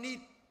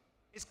underneath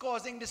is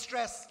causing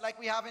distress like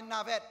we have in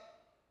Navet.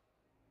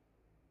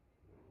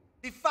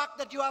 The fact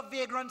that you have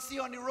vagrancy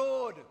on the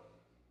road,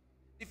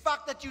 the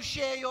fact that you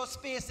share your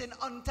space in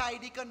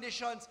untidy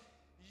conditions,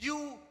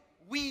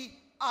 we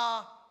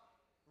are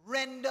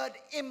rendered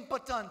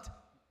impotent,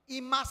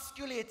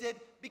 emasculated,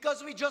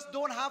 because we just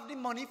don't have the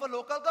money for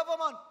local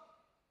government.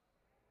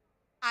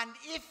 And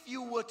if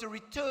you were to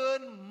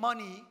return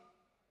money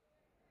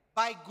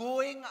by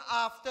going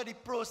after the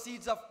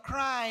proceeds of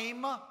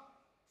crime,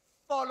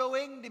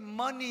 following the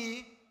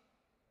money,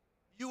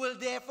 you will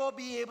therefore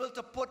be able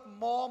to put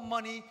more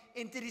money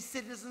into the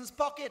citizens'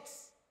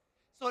 pockets.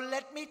 So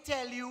let me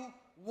tell you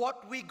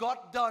what we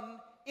got done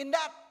in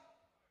that.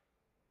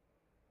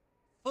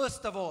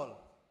 First of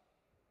all,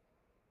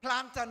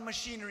 plant and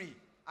machinery,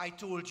 I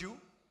told you.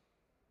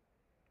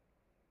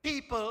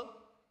 People,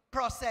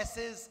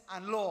 processes,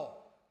 and law.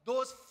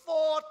 Those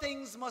 4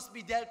 things must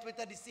be dealt with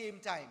at the same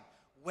time.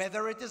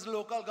 Whether it is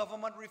local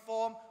government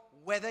reform,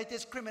 whether it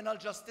is criminal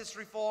justice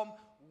reform,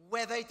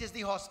 whether it is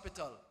the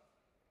hospital.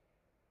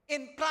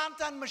 In plant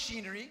and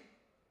machinery,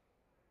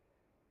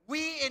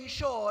 we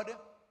ensured,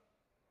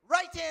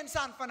 right here in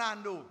San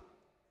Fernando,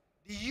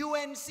 the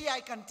UNC, I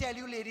can tell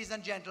you, ladies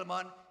and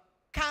gentlemen,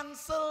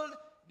 cancelled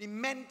the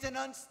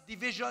maintenance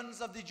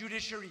divisions of the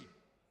judiciary.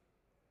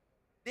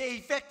 They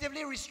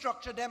effectively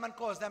restructured them and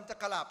caused them to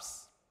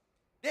collapse.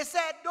 They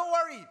said, don't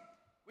worry,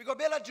 we're going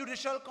to build a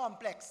judicial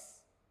complex.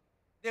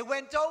 They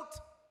went out,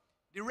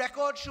 the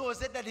record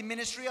shows it that the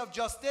Ministry of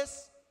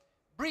Justice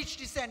breached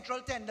the Central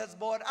Tenders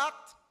Board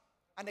Act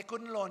and they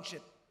couldn't launch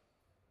it.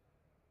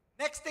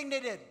 Next thing they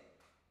did,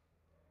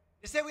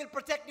 they said we'll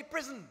protect the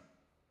prison.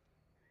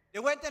 They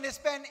went and they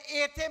spent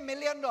 $80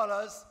 million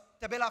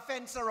to build a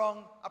fence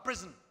around a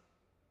prison.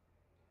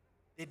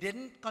 They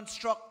didn't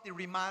construct the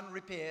remand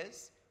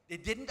repairs. They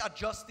didn't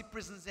adjust the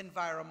prison's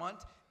environment.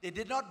 They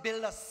did not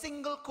build a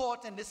single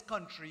court in this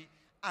country.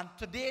 And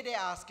today they're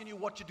asking you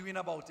what you're doing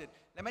about it.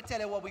 Let me tell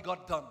you what we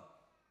got done.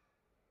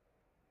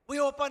 We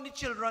opened the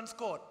children's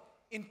court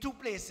in 2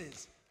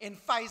 places, in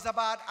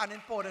Faizabad and in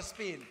Port of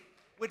Spain,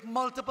 with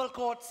multiple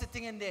courts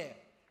sitting in there.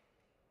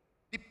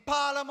 The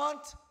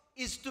parliament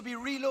is to be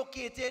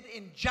relocated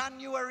in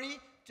January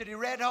to the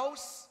Red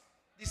House.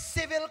 The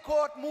civil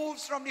court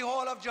moves from the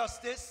Hall of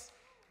Justice.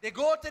 They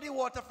go to the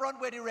waterfront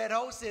where the Red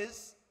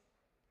House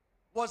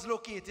was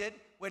located,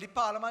 where the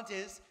Parliament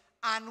is,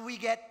 and we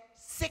get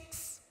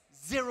 60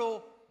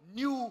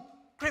 new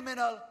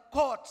criminal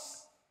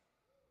courts.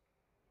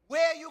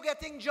 Where are you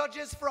getting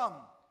judges from?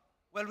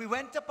 Well, we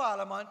went to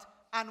Parliament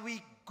and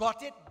we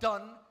got it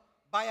done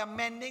by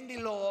amending the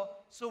law.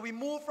 So we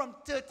moved from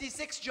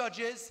 36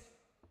 judges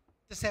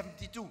to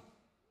 72.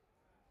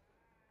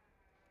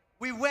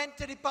 We went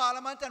to the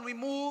Parliament and we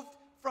moved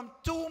from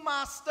 2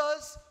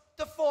 masters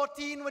to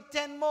 14 with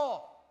 10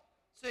 more.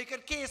 So you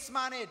could case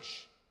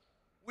manage.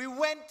 We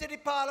went to the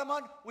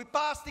Parliament, we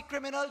passed the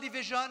criminal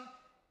division.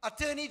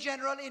 Attorney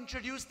General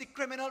introduced the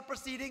criminal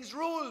proceedings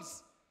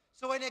rules.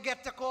 So when you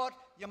get to court,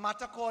 your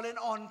matter calling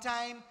on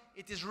time,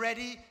 it is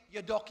ready,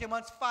 your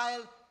documents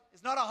filed.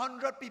 It's not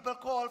 100 people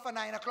call for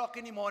 9 o'clock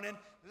in the morning,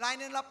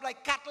 lining up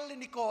like cattle in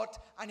the court,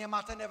 and your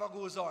matter never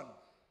goes on.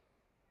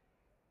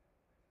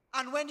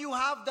 And when you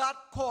have that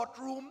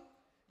courtroom,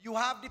 you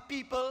have the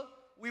people.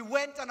 We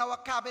went and our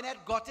cabinet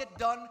got it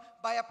done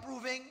by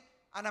approving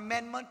an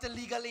amendment to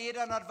legal aid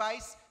and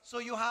advice, so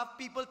you have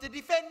people to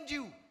defend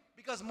you,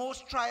 because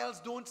most trials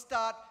don't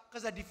start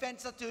because a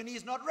defense attorney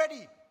is not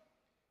ready.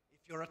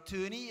 If your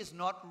attorney is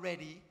not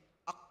ready,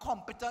 a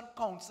competent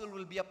counsel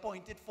will be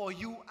appointed for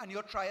you and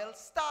your trial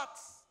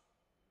starts.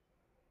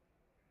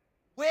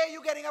 Where are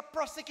you getting a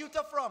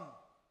prosecutor from?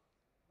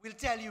 We'll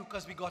tell you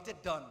because we got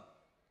it done.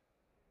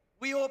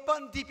 We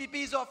opened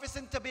DPP's office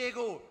in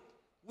Tobago.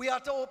 We are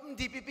to open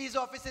DPP's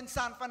office in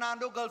San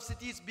Fernando, Gulf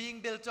City. It's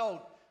being built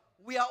out.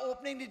 We are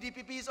opening the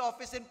DPP's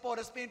office in Port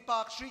of Spain,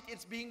 Park Street.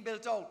 It's being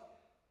built out.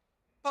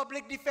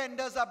 Public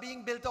defenders are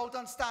being built out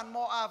on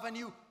Stanmore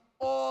Avenue.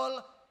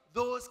 All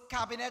those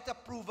cabinet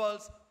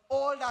approvals,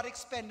 all that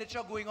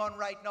expenditure going on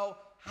right now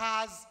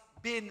has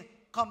been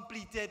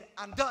completed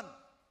and done.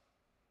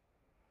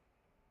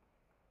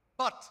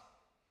 But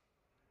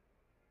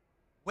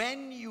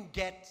when you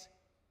get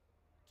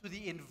to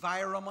the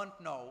environment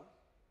now,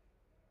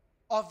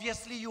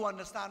 obviously you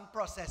understand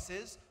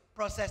processes.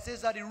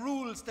 Processes are the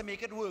rules to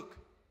make it work.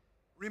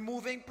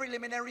 Removing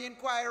preliminary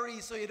inquiry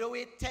so you don't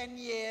wait 10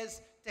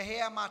 years to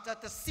hear a matter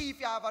to see if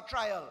you have a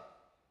trial.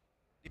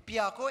 The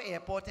Piarco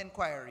Airport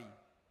inquiry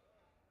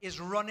is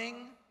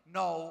running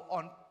now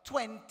on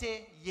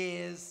 20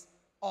 years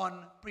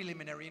on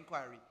preliminary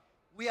inquiry.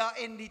 We are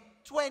in the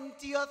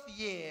 20th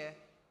year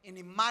in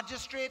the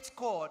magistrate's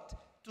court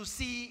to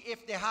see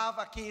if they have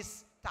a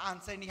case to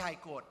answer in the High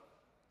Court.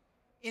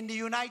 In the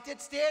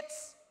United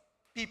States,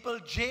 people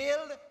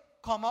jailed,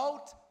 come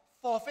out,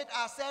 forfeit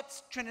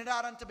assets,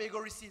 Trinidad and Tobago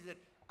received it.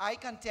 I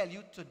can tell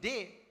you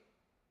today,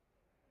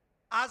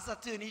 as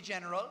Attorney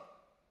General,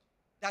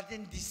 that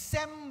in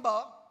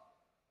December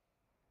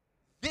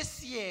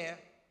this year,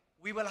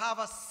 we will have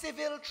a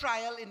civil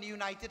trial in the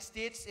United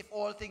States, if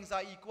all things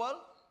are equal,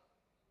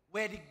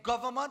 where the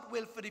government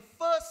will for the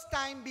first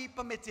time be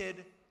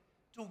permitted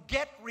to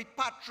get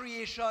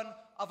repatriation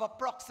of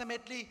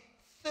approximately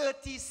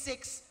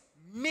 $36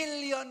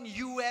 million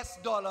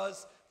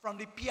from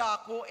the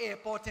Piarco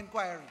Airport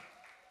inquiry.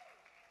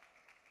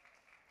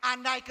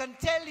 And I can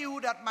tell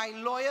you that my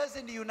lawyers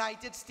in the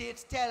United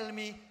States tell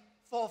me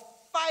for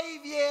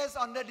 5 years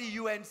under the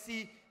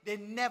UNC, they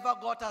never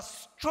got a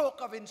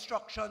stroke of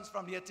instructions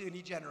from the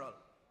Attorney General.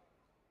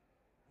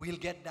 We'll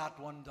get that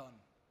one done.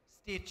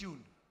 Stay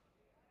tuned.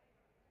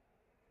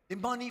 The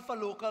money for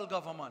local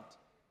government.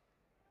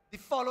 The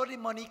Follow the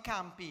Money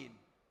campaign.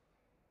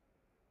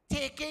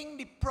 Taking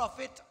the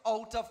profit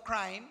out of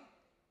crime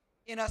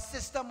in a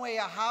system where you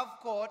have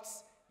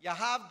courts, you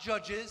have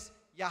judges,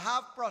 you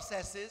have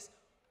processes.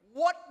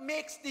 What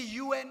makes the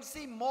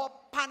UNC more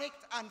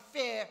panicked and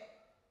fear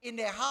in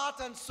their heart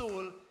and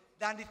soul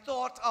than the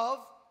thought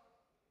of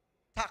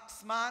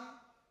taxman,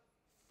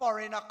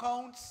 foreign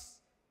accounts,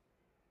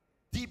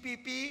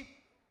 DPP,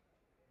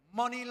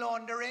 money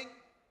laundering,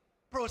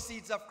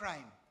 proceeds of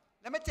crime?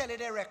 Let me tell you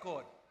their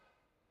record.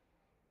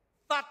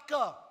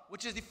 FATCA,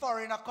 which is the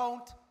foreign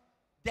account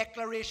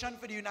declaration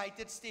for the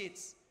United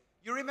States.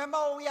 You remember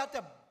how we had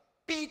to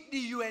beat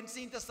the UNC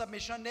into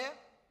submission there?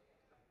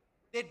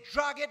 They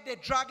drag it,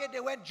 they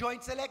went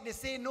joint select, they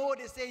say no,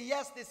 they say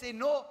yes, they say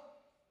no.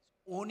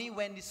 Only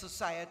when the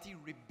society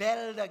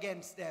rebelled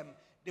against them,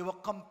 they were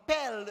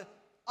compelled,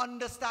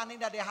 understanding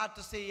that they had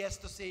to say yes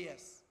to say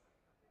yes.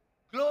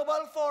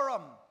 Global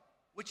Forum,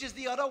 which is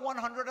the other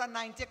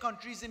 190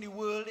 countries in the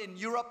world, in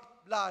Europe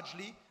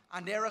largely,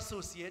 and their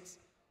associates.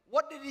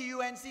 What did the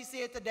UNC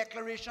say at the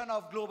Declaration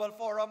of Global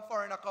Forum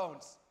Foreign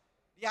Accounts?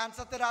 The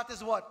answer to that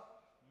is what?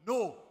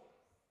 No.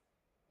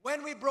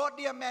 When we brought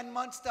the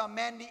amendments to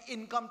amend the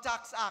Income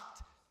Tax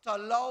Act to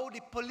allow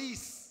the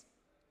police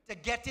to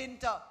get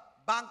into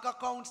bank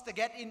accounts to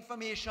get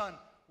information,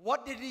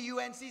 what did the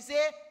UNC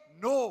say?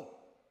 No.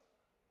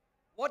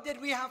 What did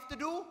we have to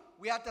do?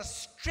 We had to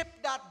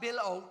strip that bill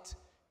out,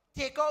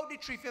 take out the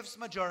 3/5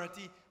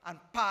 majority, and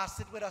pass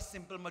it with a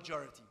simple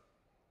majority.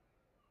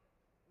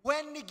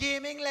 When the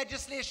gaming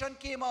legislation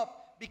came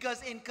up,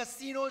 because in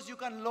casinos you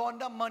can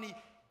launder money.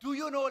 Do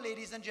you know,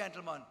 ladies and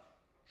gentlemen,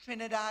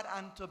 Trinidad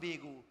and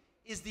Tobago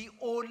is the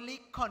only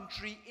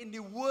country in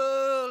the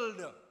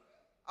world,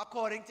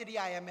 according to the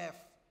IMF,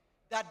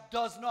 that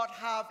does not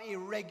have a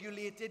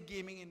regulated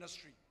gaming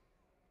industry.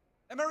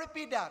 Let me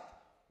repeat that.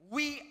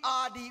 We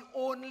are the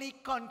only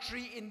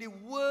country in the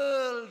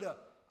world,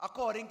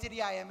 according to the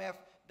IMF,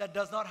 that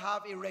does not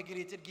have a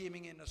regulated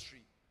gaming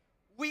industry.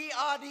 We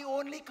are the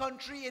only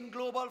country in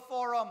Global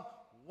Forum,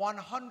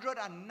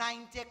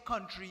 190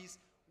 countries.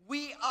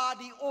 We are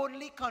the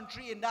only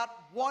country in that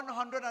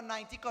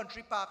 190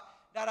 country pack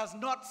that has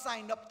not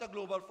signed up to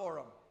Global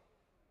Forum.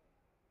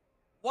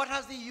 What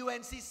has the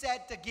UNC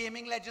said to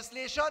gaming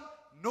legislation?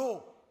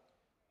 No.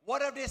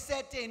 What have they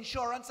said to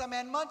insurance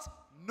amendments?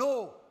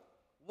 No.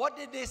 What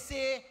did they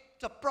say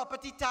to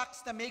property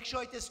tax to make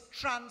sure it is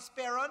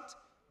transparent?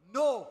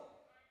 No.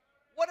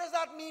 What does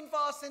that mean for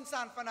us in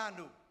San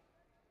Fernando?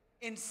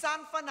 In San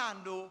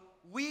Fernando,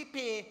 we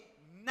pay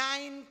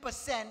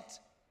 9%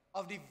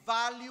 of the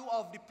value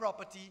of the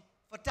property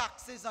for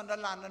taxes under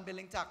land and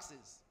building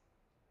taxes.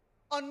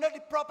 Under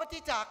the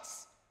property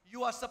tax,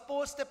 you are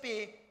supposed to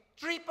pay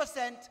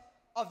 3%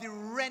 of the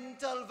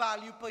rental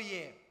value per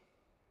year.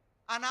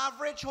 An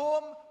average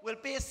home will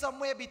pay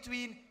somewhere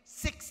between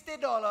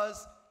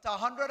 $60 to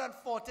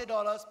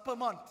 $140 per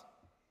month.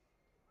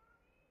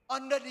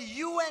 Under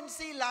the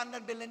UNC land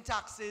and building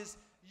taxes,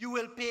 you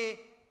will pay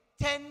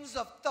tens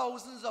of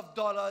thousands of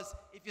dollars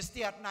if you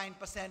stay at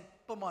 9%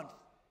 per month.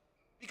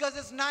 Because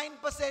it's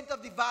 9%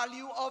 of the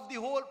value of the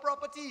whole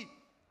property.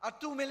 A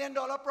 $2 million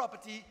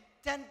property,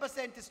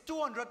 10% is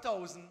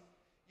 $200,000.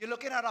 You're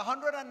looking at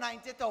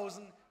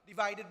 $190,000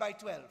 divided by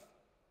 12.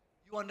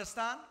 You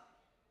understand?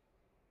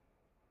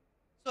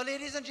 So,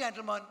 ladies and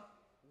gentlemen,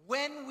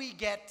 when we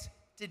get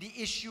to the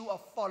issue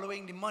of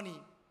following the money,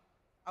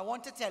 I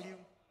want to tell you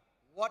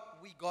what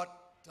we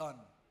got done.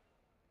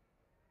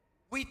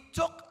 We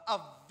took a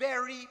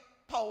very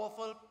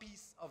powerful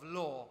piece of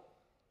law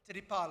to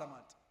the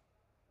Parliament.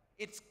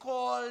 It's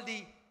called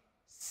the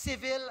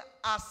Civil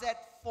Asset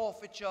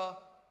Forfeiture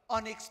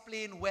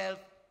Unexplained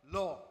Wealth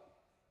Law.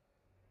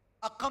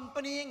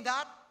 Accompanying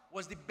that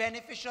was the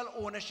beneficial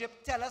ownership,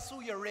 tell us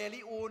who you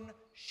really own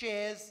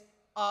shares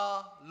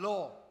are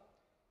law.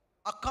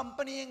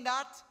 Accompanying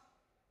that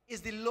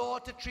is the law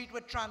to treat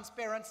with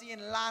transparency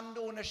in land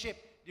ownership,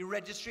 the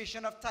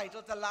Registration of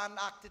Title to Land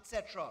Act,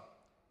 etc.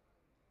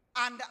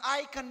 And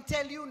I can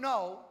tell you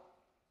now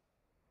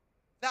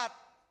that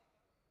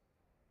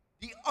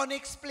the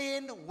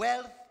unexplained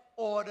wealth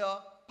order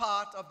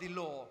part of the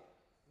law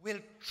will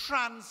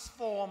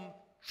transform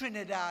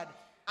Trinidad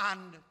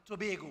and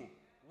Tobago.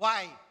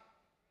 Why?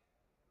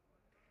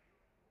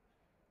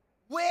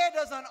 Where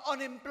does an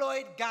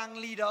unemployed gang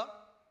leader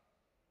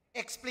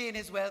explain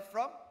his wealth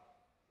from?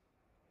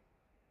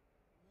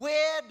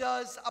 Where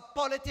does a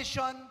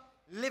politician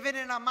living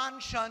in a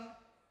mansion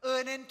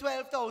earning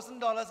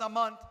 $12,000 a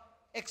month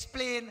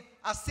explain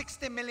a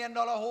 $60 million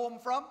home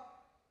from?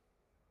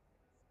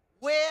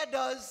 Where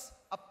does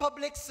a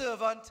public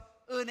servant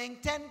earning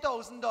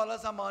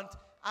 $10,000 a month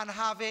and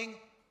having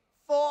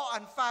 $4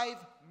 and $5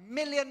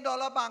 million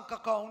bank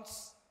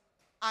accounts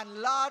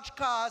and large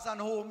cars and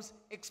homes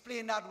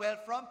explain that wealth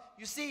from?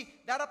 You see,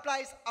 that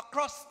applies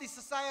across the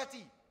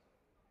society.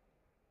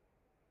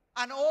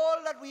 And all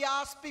that we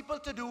ask people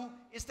to do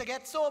is to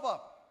get sober.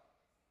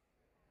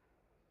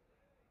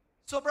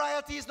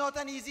 Sobriety is not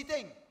an easy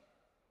thing.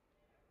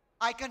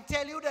 I can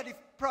tell you that the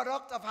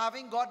product of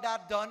having got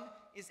that done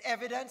is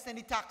evidenced in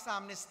the tax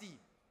amnesty.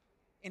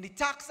 In the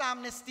tax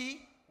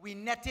amnesty, we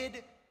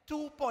netted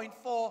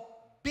 $2.4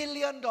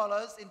 billion in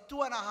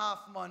 2.5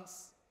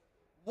 months,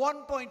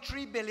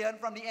 $1.3 billion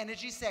from the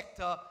energy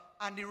sector,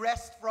 and the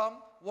rest from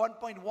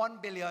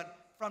 $1.1 billion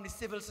from the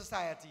civil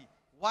society.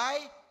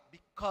 Why?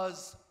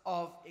 Because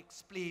of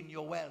Explain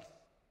Your Wealth.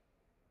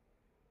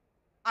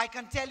 I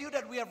can tell you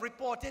that we have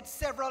reported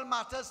several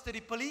matters to the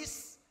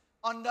police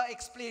under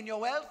Explain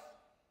Your Wealth,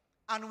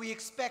 and we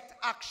expect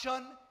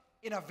action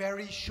in a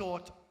very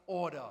short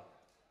order.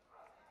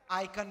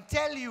 I can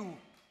tell you,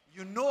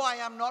 you know I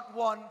am not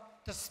one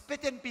to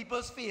spit in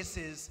people's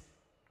faces.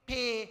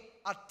 Pay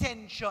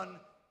attention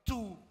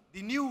to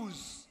the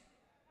news.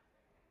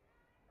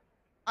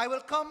 I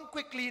will come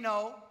quickly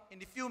now, in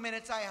the few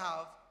minutes I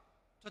have,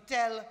 to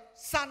tell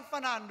San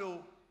Fernando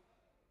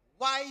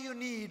why you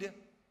need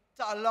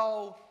to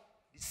allow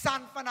the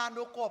San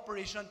Fernando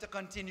Corporation to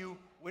continue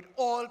with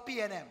all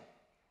P&M.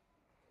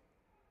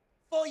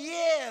 For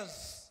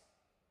years,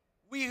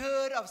 we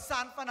heard of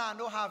San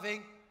Fernando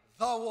having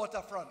the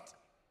waterfront.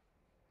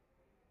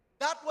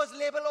 That was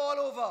labeled all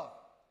over.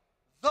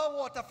 The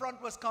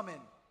waterfront was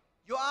coming.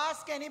 You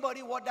ask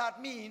anybody what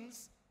that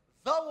means,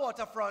 the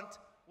waterfront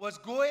was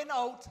going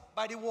out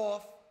by the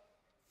wharf,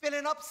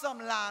 filling up some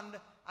land,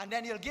 and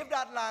then you'll give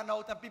that land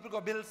out and people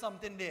go build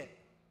something there.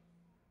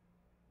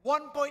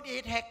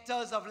 1.8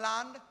 hectares of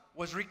land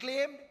was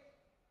reclaimed.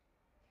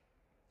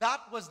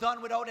 That was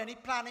done without any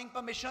planning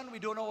permission. We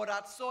don't know what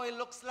that soil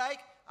looks like.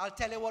 I'll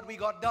tell you what we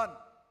got done.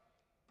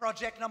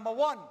 Project number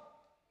 1,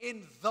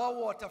 in the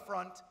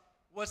waterfront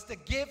was to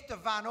give to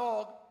Van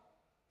Org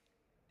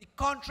the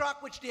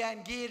contract which they are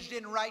engaged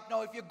in right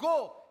now. If you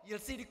go, you'll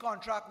see the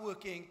contract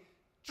working.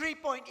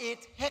 3.8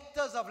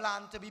 hectares of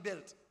land to be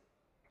built.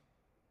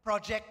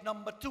 Project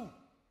number 2.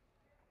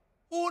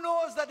 Who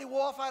knows that the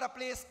wharf had a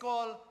place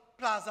called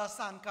Plaza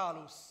San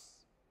Carlos?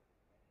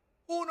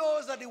 Who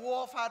knows that the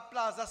wharf had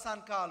Plaza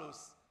San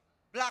Carlos?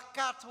 Black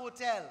Cat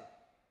Hotel.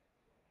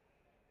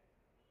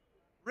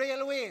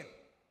 Railway.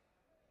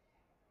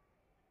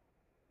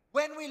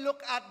 When we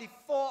look at the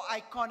 4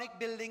 iconic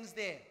buildings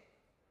there,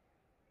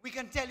 we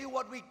can tell you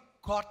what we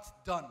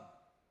got done.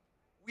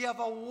 We have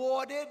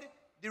awarded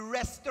the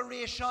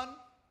restoration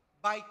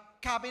by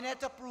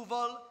cabinet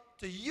approval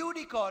to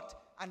UDCOT,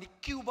 and the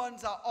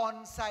Cubans are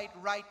on site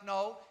right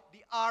now.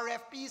 The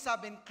RFPs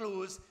have been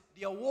closed.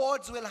 The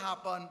awards will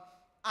happen,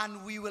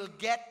 and we will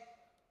get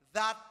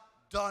that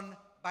done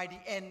by the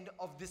end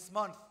of this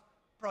month.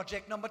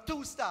 Project number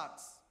 2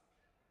 starts.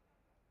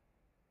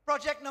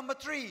 Project number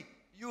 3,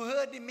 you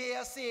heard the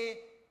mayor say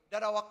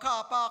that our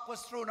car park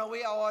was thrown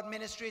away, our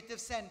administrative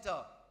center.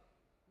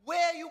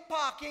 Where are you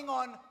parking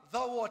on the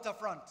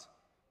waterfront?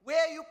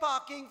 Where are you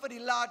parking for the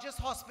largest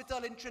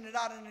hospital in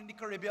Trinidad and in the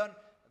Caribbean?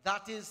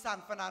 That is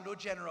San Fernando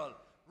General.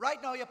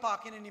 Right now you're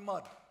parking in the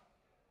mud.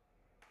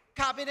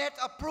 Cabinet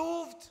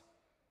approved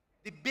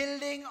the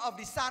building of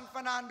the San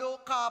Fernando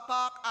car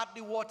park at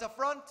the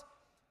waterfront.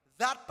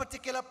 That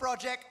particular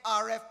project,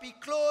 RFP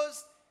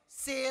closed,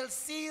 sales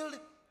sealed.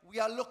 We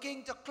are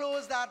looking to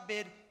close that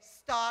bid,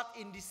 start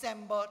in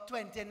December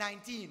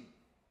 2019.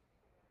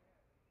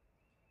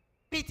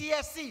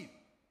 PTSC,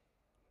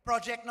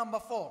 project number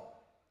 4.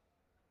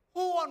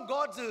 Who on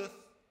God's earth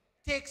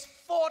takes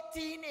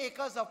 14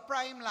 acres of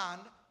prime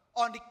land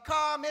on the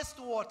calmest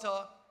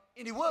water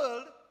in the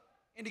world,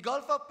 in the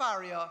Gulf of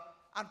Paria,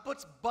 and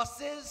puts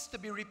buses to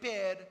be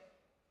repaired,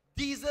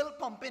 diesel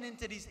pumping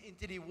into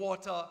the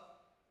water,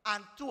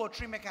 and 2 or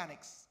 3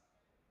 mechanics?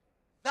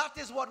 That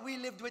is what we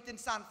lived with in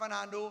San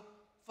Fernando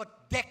for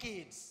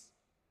decades.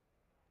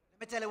 Let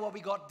me tell you what we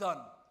got done.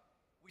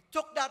 We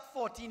took that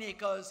 14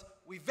 acres,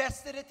 we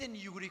vested it in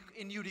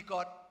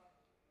UDCOT,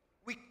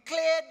 we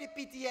cleared the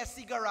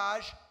PTSC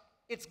garage.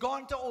 It's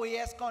gone to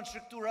OAS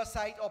Constructura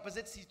site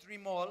opposite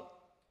C3 Mall.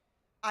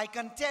 I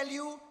can tell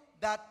you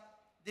that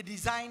the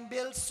design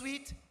build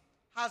suite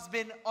has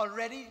been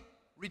already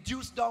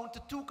reduced down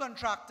to 2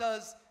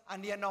 contractors,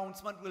 and the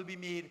announcement will be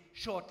made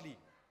shortly.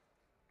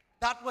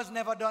 That was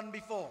never done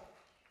before.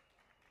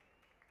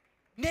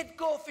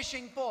 Nidco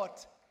Fishing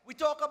Port. We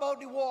talk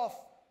about the wharf.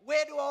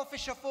 Where do our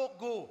fisher folk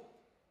go?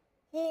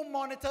 Who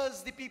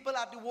monitors the people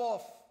at the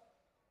wharf?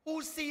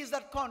 Who sees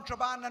that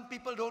contraband and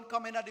people don't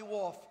come in at the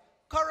wharf?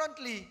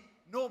 Currently,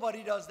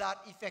 nobody does that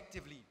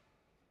effectively.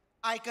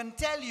 I can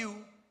tell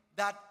you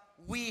that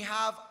we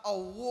have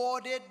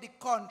awarded the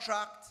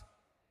contract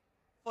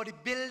for the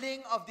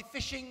building of the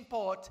fishing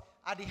port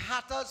at the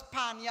Hatters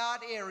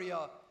Panyard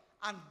area,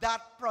 and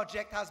that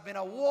project has been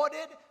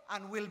awarded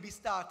and will be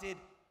started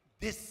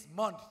this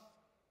month.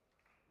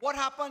 What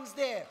happens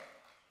there?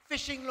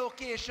 Fishing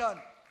location,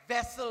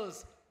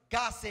 vessels,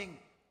 gassing,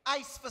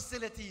 ice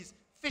facilities,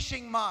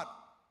 fishing mart.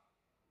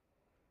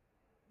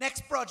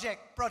 Next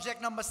project,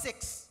 project number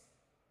 6,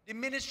 the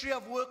Ministry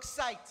of Works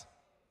site,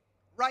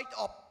 right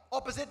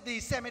opposite the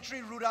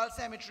cemetery, Rudall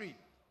Cemetery.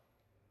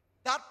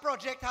 That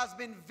project has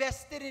been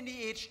vested in the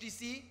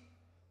HDC.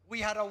 We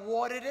had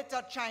awarded it to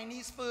a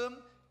Chinese firm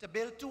to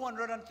build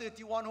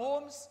 231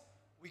 homes.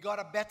 We got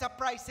a better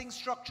pricing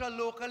structure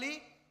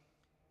locally.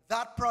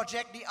 That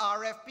project, the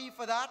RFP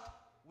for that,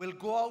 will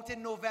go out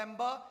in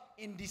November.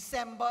 In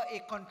December, a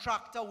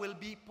contractor will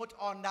be put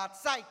on that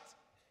site.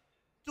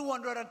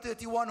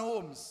 231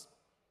 homes.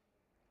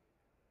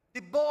 The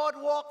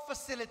boardwalk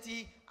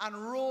facility and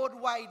road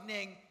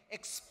widening,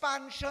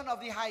 expansion of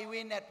the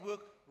highway network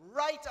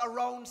right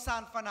around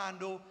San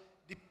Fernando,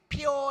 the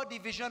pure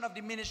division of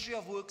the Ministry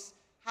of Works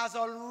has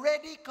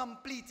already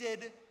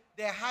completed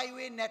their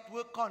highway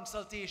network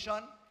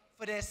consultation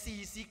for their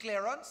CEC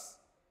clearance,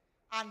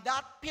 and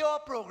that pure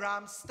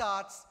program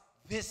starts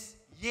this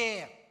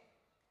year.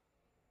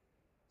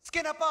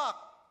 Skinner Park,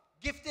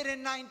 gifted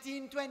in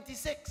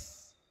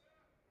 1926,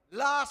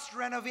 last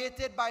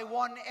renovated by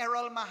one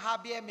Errol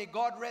Mahabir, may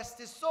God rest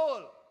his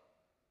soul.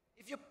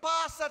 If you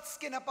pass at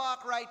Skinner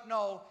Park right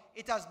now,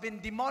 it has been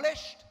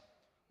demolished.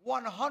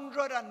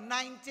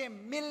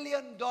 $190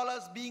 million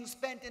being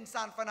spent in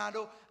San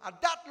Fernando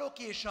at that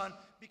location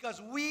because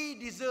we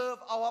deserve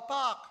our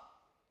park.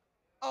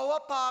 Our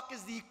park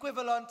is the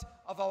equivalent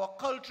of our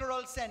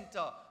cultural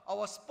center,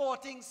 our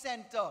sporting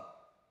center,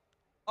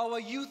 our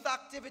youth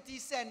activity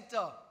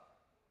center,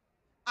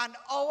 and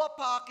our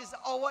park is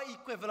our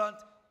equivalent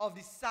of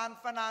the San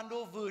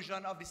Fernando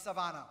version of the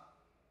Savannah.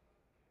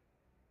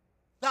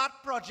 That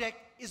project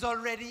is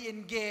already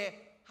in gear,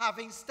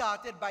 having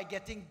started by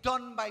getting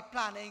done by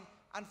planning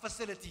and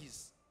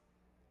facilities.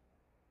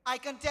 I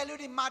can tell you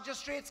the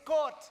Magistrates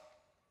Court,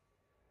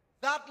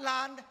 that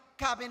land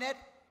cabinet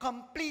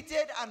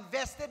completed and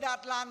vested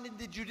that land in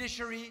the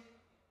judiciary.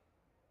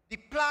 The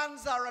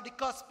plans are at the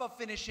cusp of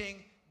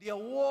finishing. The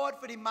award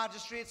for the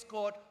Magistrates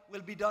Court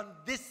will be done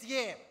this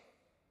year.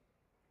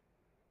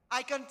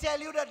 I can tell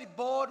you that the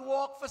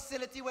boardwalk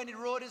facility, when the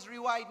road is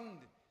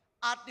rewidened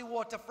at the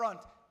waterfront,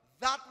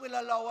 that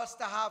will allow us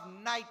to have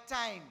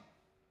nighttime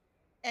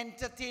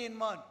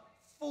entertainment,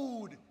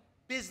 food,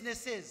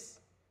 businesses.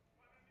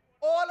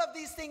 All of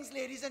these things,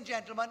 ladies and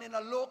gentlemen, in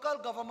a local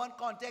government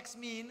context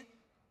mean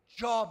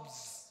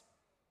jobs.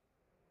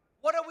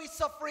 What are we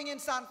suffering in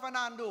San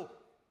Fernando?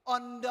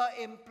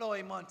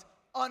 Underemployment,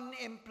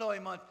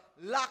 unemployment,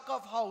 lack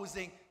of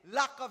housing,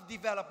 lack of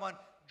development.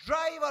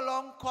 Drive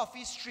along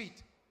Coffee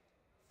Street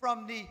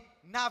from the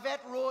Navet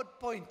Road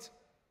point,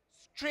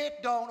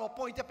 straight down, or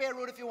Pointe-a-Pierre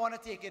Road if you want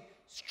to take it,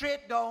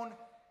 straight down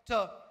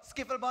to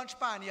Skiffle Bunch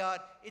Panyard.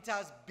 It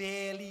has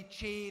barely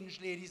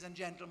changed, ladies and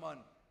gentlemen.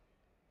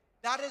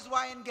 That is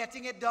why in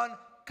getting it done,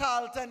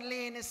 Carlton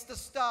Lane is to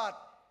start.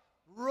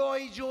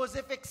 Roy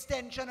Joseph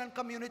Extension and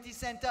Community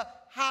Center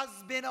has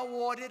been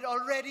awarded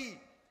already.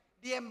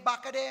 The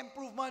Mbakade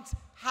improvements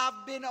have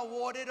been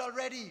awarded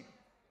already.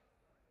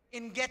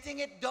 In getting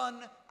it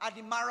done at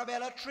the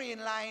Marabella train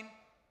line,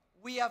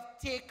 we have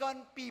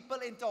taken people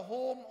into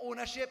home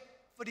ownership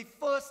for the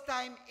first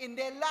time in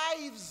their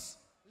lives,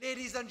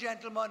 ladies and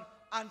gentlemen,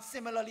 and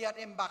similarly at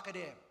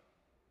Mbakade.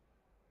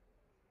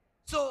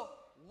 So,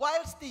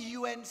 whilst the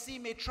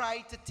UNC may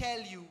try to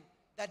tell you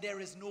that there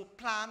is no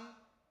plan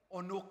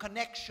or no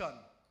connection,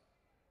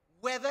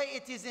 whether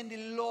it is in the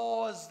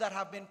laws that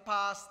have been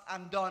passed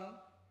and done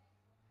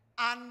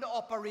and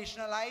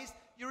operationalized.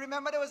 You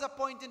remember there was a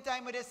point in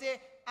time where they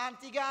say,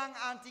 anti-gang,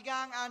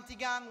 anti-gang,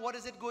 anti-gang, what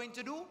is it going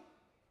to do?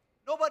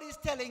 Nobody's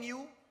telling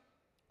you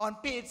on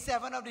page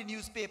 7 of the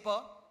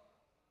newspaper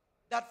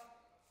that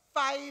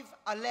 5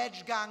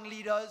 alleged gang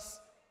leaders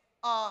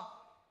are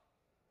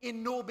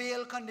in no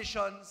bail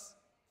conditions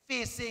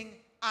facing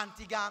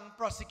anti-gang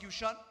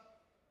prosecution.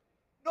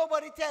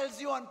 Nobody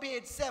tells you on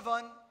page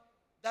 7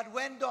 that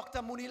when Dr.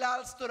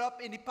 Munilal stood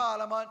up in the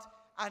parliament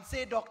and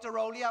said Dr.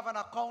 Rowley have an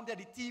account that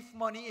he thief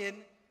money in,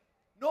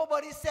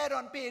 nobody said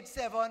on page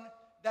 7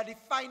 that the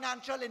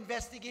Financial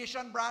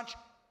Investigation Branch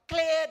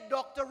cleared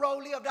Dr.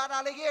 Rowley of that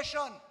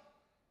allegation.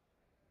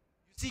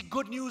 You see,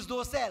 good news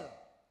don't sell.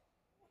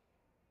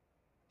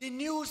 The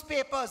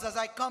newspapers, as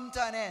I come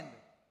to an end,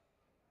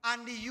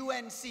 and the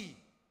UNC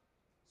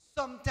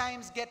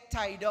sometimes get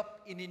tied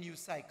up in the news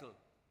cycle.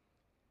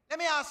 Let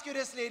me ask you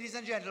this, ladies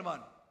and gentlemen.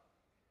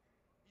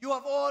 You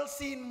have all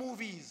seen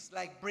movies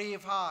like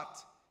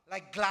Braveheart,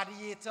 like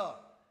Gladiator,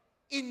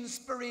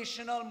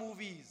 inspirational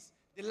movies,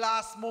 The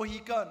Last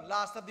Mohican,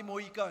 Last of the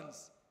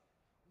Mohicans.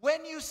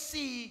 When you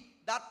see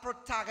that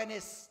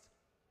protagonist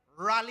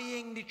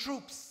rallying the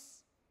troops,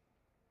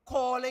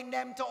 calling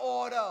them to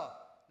order,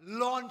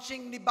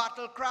 launching the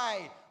battle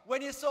cry,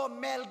 when you saw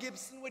Mel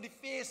Gibson with the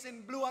face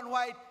in blue and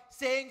white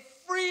saying,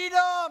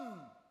 freedom!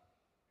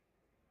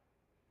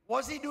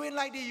 Was he doing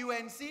like the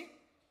UNC?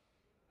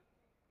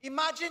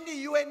 Imagine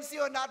the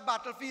UNC on that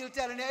battlefield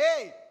telling you,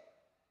 hey,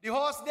 the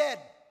horse dead.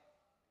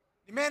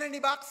 The men in the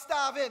back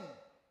starving.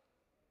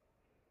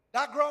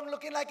 That ground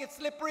looking like it's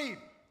slippery.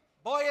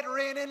 Boy, it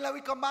raining, let we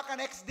come back the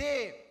next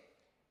day.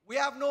 We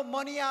have no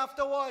money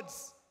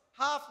afterwards.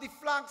 Half the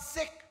flank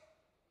sick.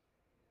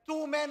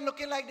 2 men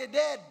looking like they're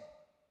dead.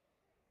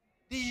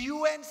 The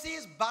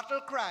UNC's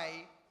battle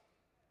cry,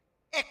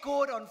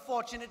 echoed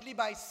unfortunately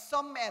by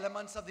some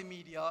elements of the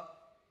media,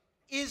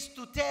 is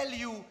to tell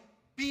you,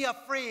 be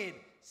afraid,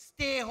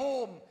 stay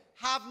home,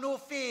 have no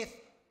faith,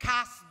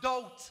 cast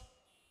doubt.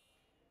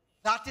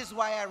 That is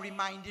why I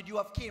reminded you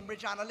of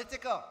Cambridge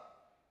Analytica.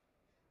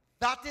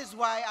 That is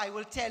why I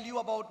will tell you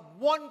about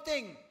one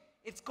thing.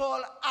 It's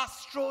called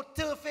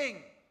astroturfing.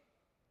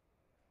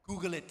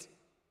 Google it.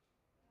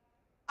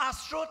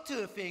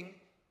 Astroturfing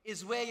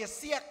is where you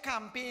see a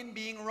campaign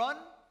being run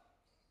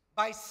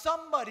by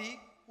somebody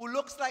who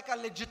looks like a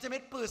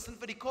legitimate person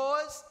for the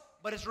cause,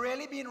 but it's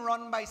really being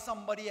run by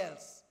somebody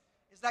else.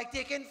 It's like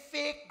taking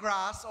fake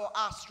grass or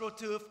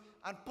astroturf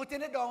and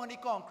putting it down on the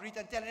concrete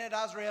and telling it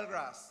that's real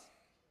grass.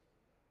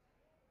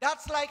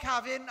 That's like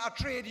having a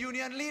trade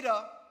union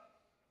leader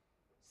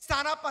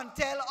stand up and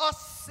tell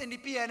us in the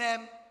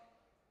PNM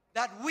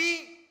that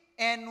we,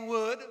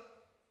 N-word,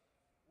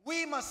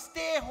 we must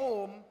stay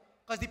home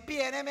because the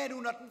PNM ain't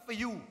do nothing for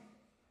you.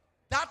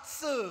 That,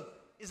 sir,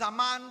 is a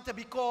man to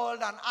be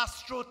called an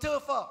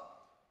astroturfer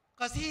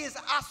because he is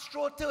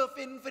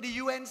astroturfing for the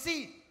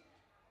UNC.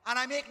 And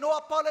I make no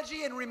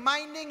apology in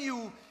reminding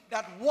you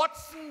that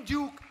Watson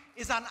Duke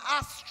is an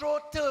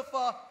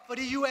astroturfer for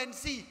the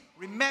UNC.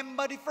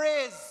 Remember the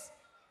phrase.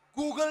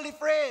 Google the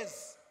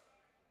phrase.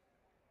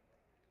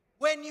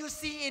 When you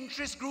see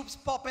interest groups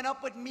popping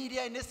up with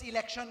media in this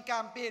election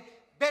campaign,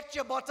 bet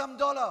your bottom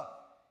dollar.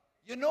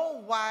 You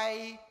know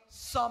why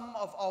some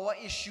of our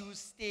issues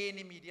stay in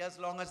the media as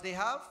long as they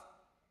have?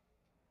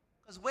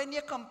 Because when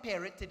you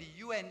compare it to the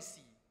UNC,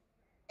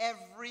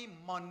 every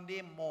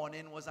Monday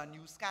morning was a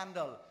new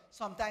scandal,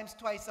 sometimes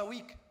twice a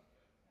week.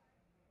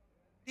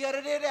 The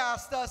other day they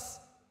asked us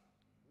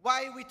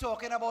why we're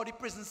talking about the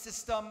prison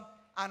system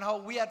and how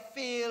we had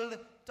failed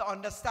to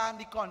understand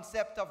the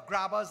concept of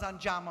grabbers and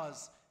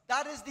jammers.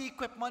 that is the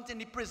equipment in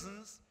the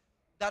prisons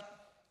that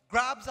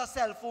grabs a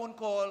cell phone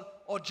call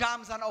or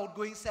jams an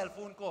outgoing cell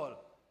phone call.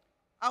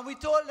 And we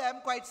told them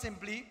quite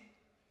simply,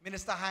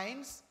 Minister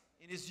Hines,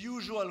 in his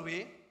usual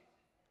way,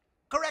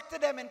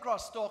 corrected them in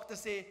crosstalk to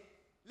say,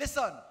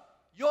 listen,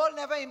 you all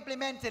never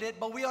implemented it,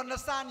 but we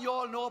understand you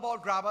all know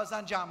about grabbers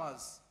and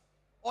jammers.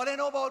 All they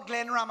know about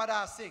Glenn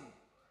Ramadas Singh.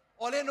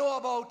 All they know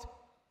about...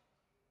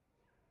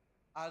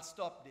 I'll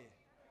stop there.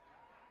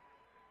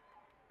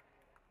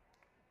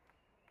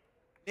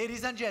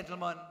 Ladies and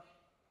gentlemen,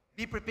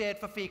 be prepared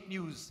for fake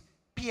news.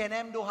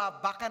 PNM don't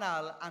have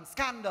bacchanal and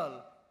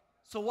scandal.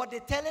 So what they're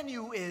telling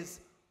you is,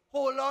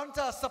 hold on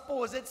to a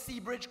supposed sea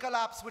bridge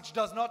collapse which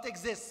does not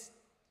exist.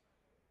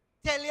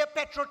 Tell your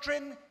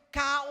Petrotrin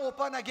can't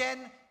open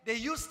again. They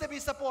used to be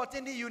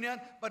supporting the union,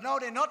 but now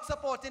they're not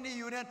supporting the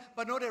union,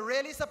 but now they're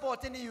really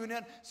supporting the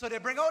union. So they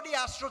bring out the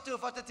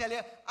AstroTurfer to tell you,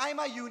 I'm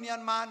a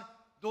union man,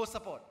 don't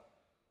support.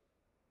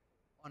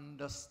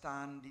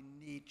 Understand the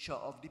nature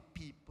of the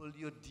people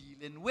you're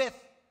dealing with.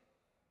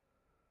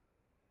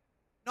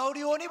 Now,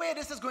 the only way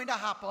this is going to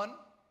happen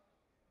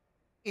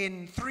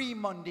in 3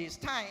 Mondays'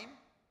 time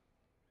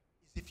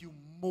is if you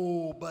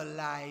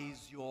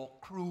mobilize your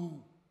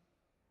crew.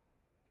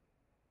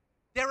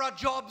 There are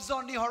jobs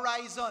on the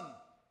horizon.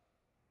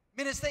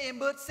 Minister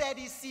Imbert said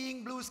he's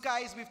seeing blue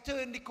skies, we've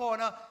turned the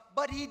corner,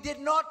 but he did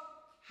not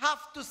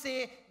have to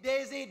say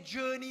there's a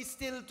journey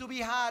still to be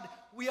had.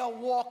 We are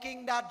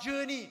walking that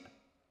journey.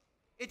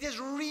 It is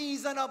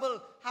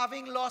reasonable,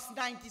 having lost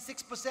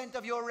 96%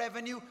 of your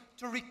revenue,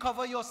 to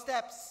recover your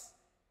steps,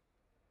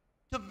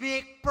 to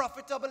make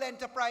profitable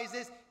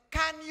enterprises.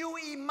 Can you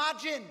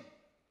imagine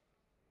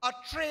a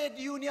trade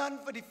union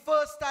for the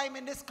first time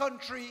in this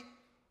country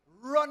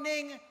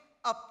running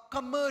a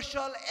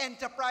commercial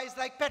enterprise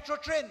like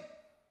Petrotrin?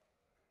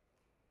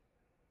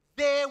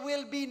 There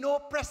will be no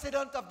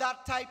precedent of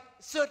that type,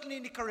 certainly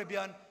in the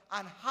Caribbean,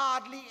 and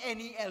hardly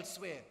any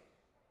elsewhere.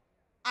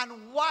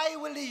 And why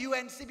will the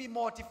UNC be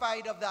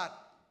mortified of that?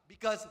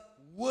 Because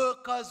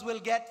workers will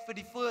get, for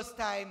the first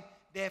time,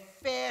 their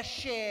fair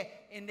share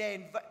in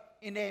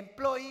their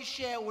employee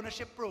share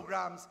ownership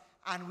programs,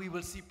 and we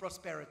will see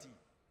prosperity.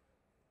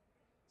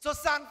 So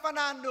San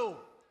Fernando,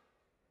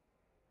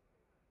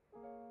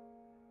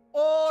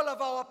 all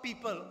of our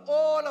people,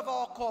 all of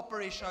our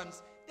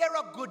corporations, there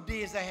are good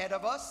days ahead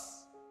of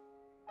us.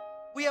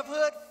 We have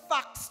heard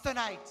facts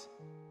tonight.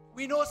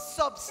 We know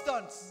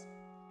substance.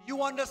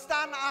 You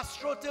understand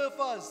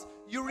AstroTurfers.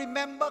 You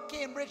remember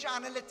Cambridge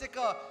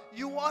Analytica.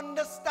 You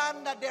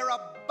understand that there are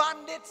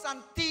bandits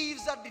and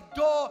thieves at the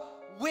door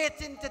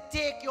waiting to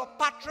take your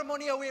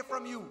patrimony away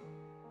from you.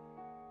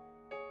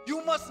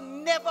 You must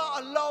never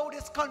allow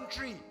this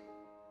country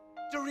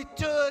to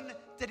return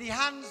to the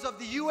hands of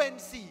the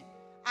UNC.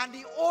 And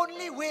the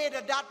only way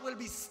that that will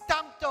be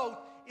stamped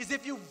out is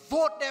if you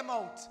vote them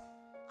out.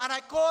 And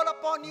I call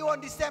upon you on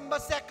December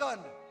 2nd,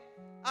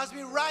 as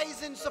we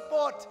rise in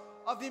support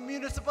of the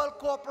municipal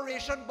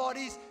corporation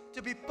bodies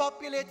to be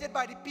populated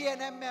by the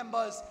PNM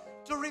members,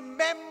 to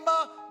remember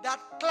that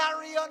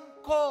clarion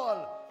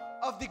call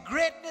of the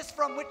greatness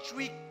from which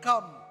we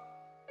come,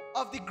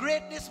 of the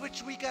greatness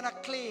which we can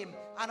acclaim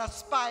and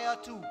aspire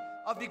to,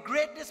 of the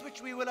greatness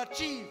which we will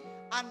achieve.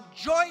 And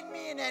join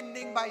me in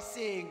ending by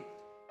saying,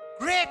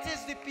 great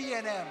is the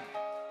PNM,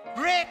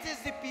 great is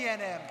the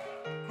PNM,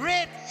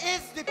 great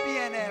is the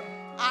PNM,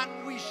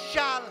 and we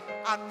shall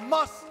and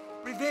must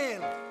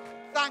prevail.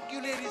 Thank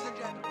you, ladies and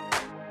gentlemen.